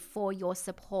thank you for your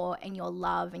support and your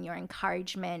love and your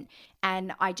encouragement.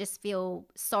 And I just feel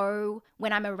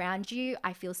when I'm around you,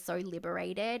 I feel so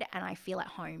liberated and I feel at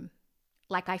home.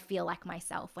 Like I feel like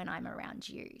myself when I'm around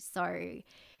you. So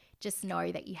just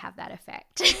know that you have that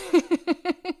effect.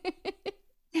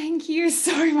 Thank you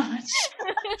so much.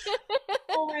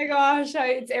 Oh my gosh,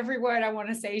 it's every word I want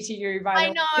to say to you. I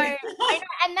know.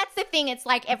 And that's the thing. It's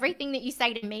like everything that you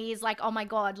say to me is like, oh my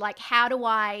God, like how do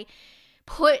I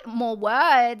put more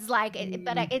words? Like,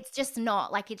 but it's just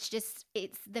not like, it's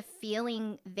the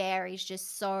feeling there is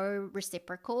just so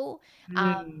reciprocal.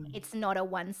 It's not a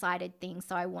one-sided thing.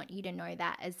 So I want you to know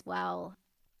that as well.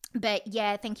 But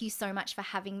yeah, thank you so much for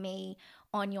having me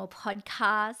on your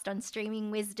podcast, on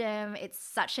Streaming Wisdom. It's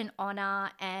such an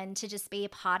honor, and to just be a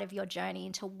part of your journey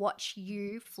and to watch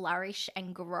you flourish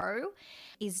and grow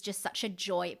is just such a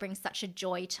joy. It brings such a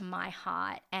joy to my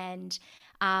heart. And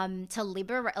to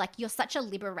liberate, like, you're such a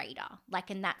liberator, like,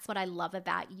 and that's what I love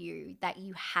about you, that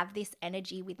you have this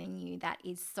energy within you that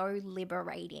is so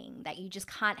liberating that you just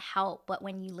can't help but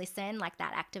when you listen, like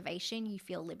that activation, you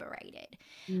feel liberated.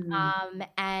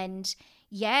 And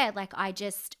yeah, like, I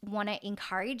just want to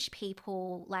encourage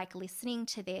people like listening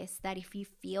to this, that if you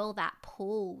feel that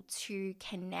pull to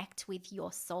connect with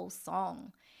your soul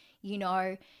song, you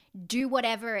know, do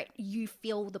whatever you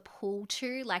feel the pull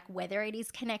to, like whether it is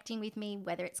connecting with me,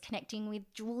 whether it's connecting with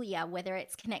Julia, whether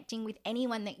it's connecting with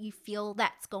anyone that you feel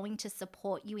that's going to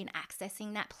support you in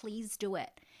accessing that, please do it.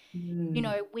 You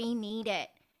know, we need it.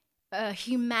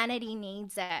 Humanity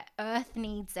needs it. Earth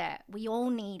needs it. We all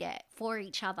need it for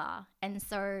each other. And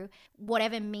so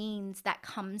whatever means that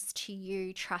comes to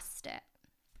you, trust it.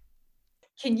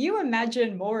 Can you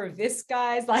imagine more of this,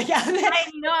 guys? Like,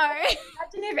 I know.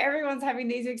 imagine if everyone's having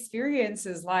these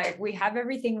experiences. Like, we have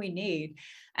everything we need.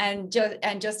 And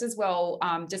just as well,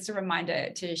 just a reminder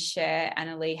to share,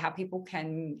 Annalie, how people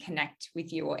can connect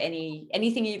with you, or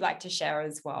anything you'd like to share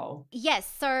as well.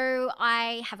 Yes, so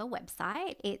I have a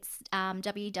website. It's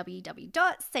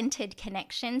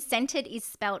www.centeredconnection. Centered is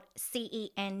spelled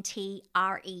CENTRED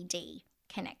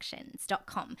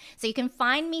connections.com. So you can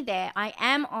find me there. I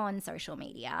am on social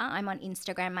media. I'm on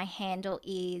Instagram. My handle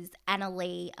is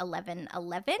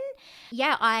Annalie1111.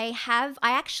 Yeah, I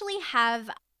actually have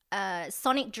a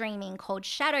sonic dreaming called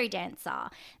Shadow Dancer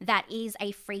that is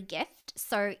a free gift.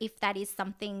 So if that is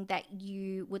something that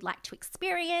you would like to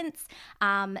experience,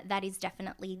 that is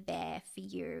definitely there for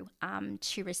you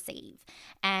to receive.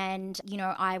 And, you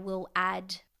know, I will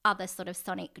add other sort of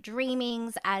sonic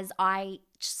dreamings as I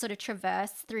sort of traverse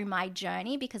through my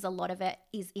journey, because a lot of it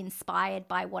is inspired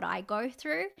by what I go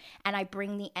through, and I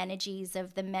bring the energies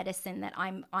of the medicine that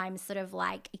I'm sort of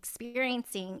like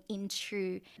experiencing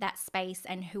into that space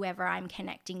and whoever I'm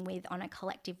connecting with on a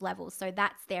collective level. So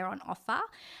that's there on offer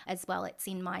as well. It's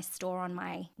in my store on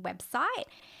my website.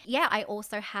 Yeah, I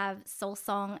also have soul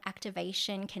song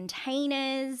activation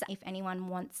containers if anyone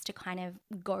wants to kind of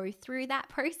go through that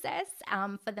process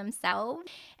for themselves,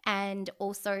 and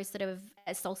also sort of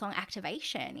a soul song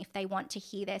activation if they want to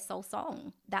hear their soul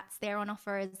song. That's there on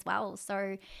offer as well.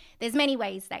 So there's many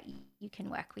ways that you can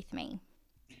work with me.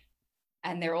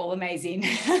 And they're all amazing.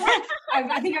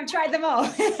 I think I've tried them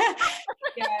all.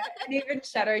 Yeah, and even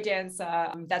Shadow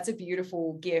Dancer, that's a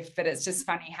beautiful gift, but it's just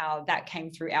funny how that came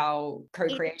through our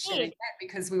co-creation again,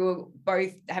 because we were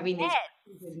both having these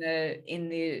in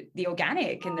the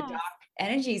organic and the dark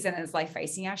energies, and it's like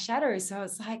facing our shadows. So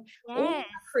it's like all our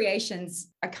creations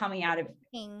are coming out of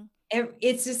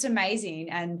it's just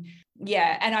amazing. And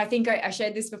yeah, and I think I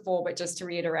shared this before, but just to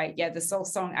reiterate, yeah, the soul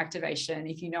song activation,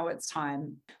 if you know it's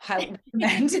time, highly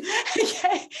recommend.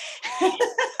 Okay.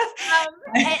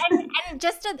 And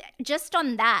just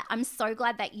on that, I'm so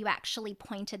glad that you actually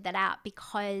pointed that out,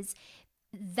 because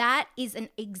that is an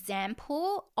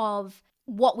example of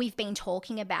what we've been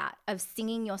talking about, of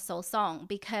singing your soul song,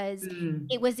 because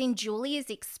it was in Julia's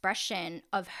expression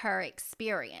of her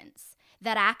experience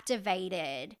that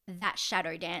activated that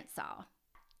shadow dancer.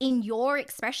 In your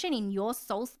expression, in your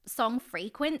soul song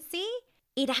frequency,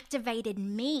 it activated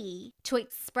me to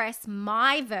express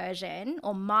my version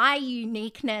or my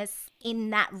uniqueness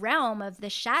in that realm of the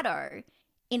shadow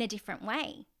in a different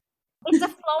way. It's a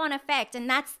flow-on effect, and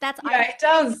that's yeah, it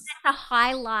does. To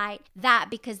highlight that,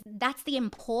 because that's the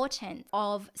importance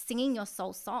of singing your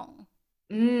soul song.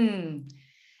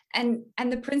 And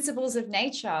the principles of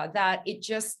nature, that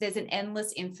there's an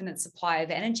endless, infinite supply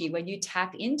of energy when you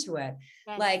tap into it.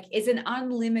 Yes. Like, it's an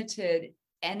unlimited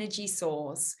energy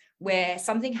source where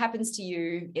something happens to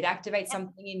you, it activates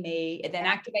something in me, it then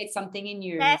activates something in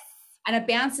you, and it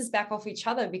bounces back off each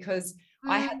other. Because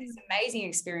I had this amazing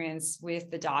experience with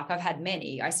the dark. I've had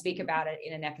many. I speak about it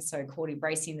in an episode called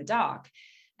Embracing the Dark.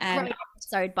 And great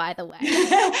episode, by the way.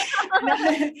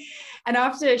 And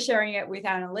after sharing it with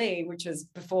Annalie, which was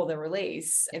before the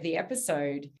release of the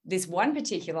episode, this one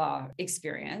particular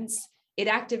experience, it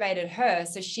activated her.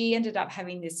 So she ended up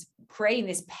creating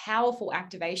this powerful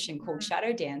activation called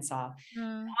Shadow Dancer.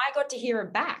 I got to hear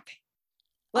it back.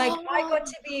 Like, I got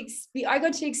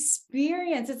to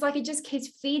experience. It's like it just keeps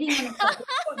feeding on itself.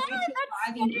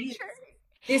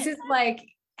 This is like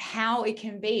how it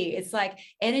can be. It's like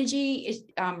energy,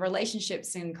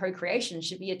 relationships and co-creation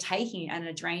should be a taking and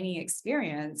a draining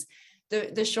experience.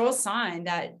 The sure sign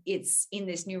that it's in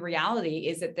this new reality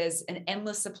is that there's an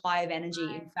endless supply of energy.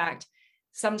 In fact,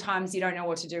 sometimes you don't know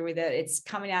what to do with it. It's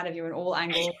coming out of you in all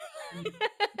angles. You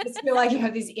just feel like you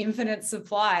have this infinite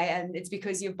supply, and it's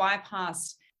because you've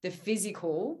bypassed the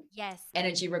physical Yes.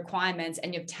 energy requirements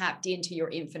and you've tapped into your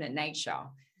infinite nature.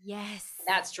 Yes.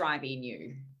 That's driving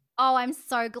you. Oh, I'm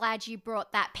so glad you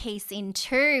brought that piece in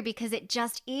too, because it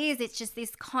just is. It's just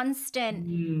this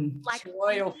constant, like,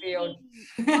 Toroidal field.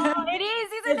 Oh, it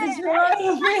is, isn't It's a it?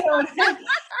 toroidal field.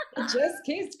 It just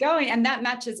keeps going. And that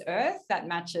matches Earth. That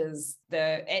matches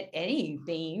any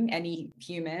being, any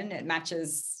human. It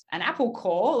matches an apple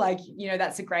core. Like,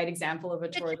 that's a great example of a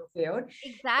toroidal field.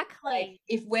 Exactly. Like,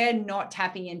 if we're not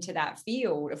tapping into that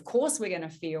field, of course we're going to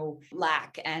feel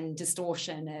lack and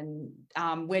distortion,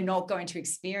 and we're not going to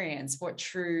experience what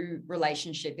true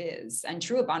relationship is and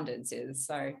true abundance is.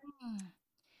 So,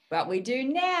 but we do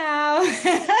now.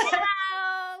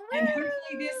 And hopefully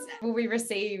this will be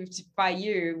received by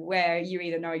you, where you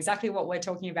either know exactly what we're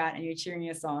talking about and you're cheering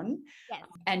us on. Yes.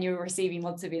 And you're receiving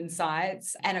lots of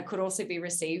insights. And it could also be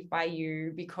received by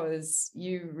you because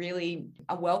you really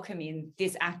are welcoming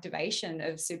this activation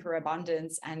of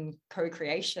superabundance and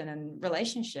co-creation and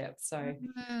relationships. So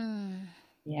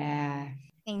yeah.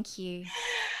 Thank you.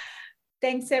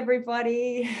 Thanks,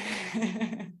 everybody.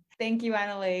 Thank you,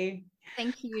 Annalie.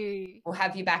 Thank you. We'll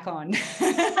have you back on.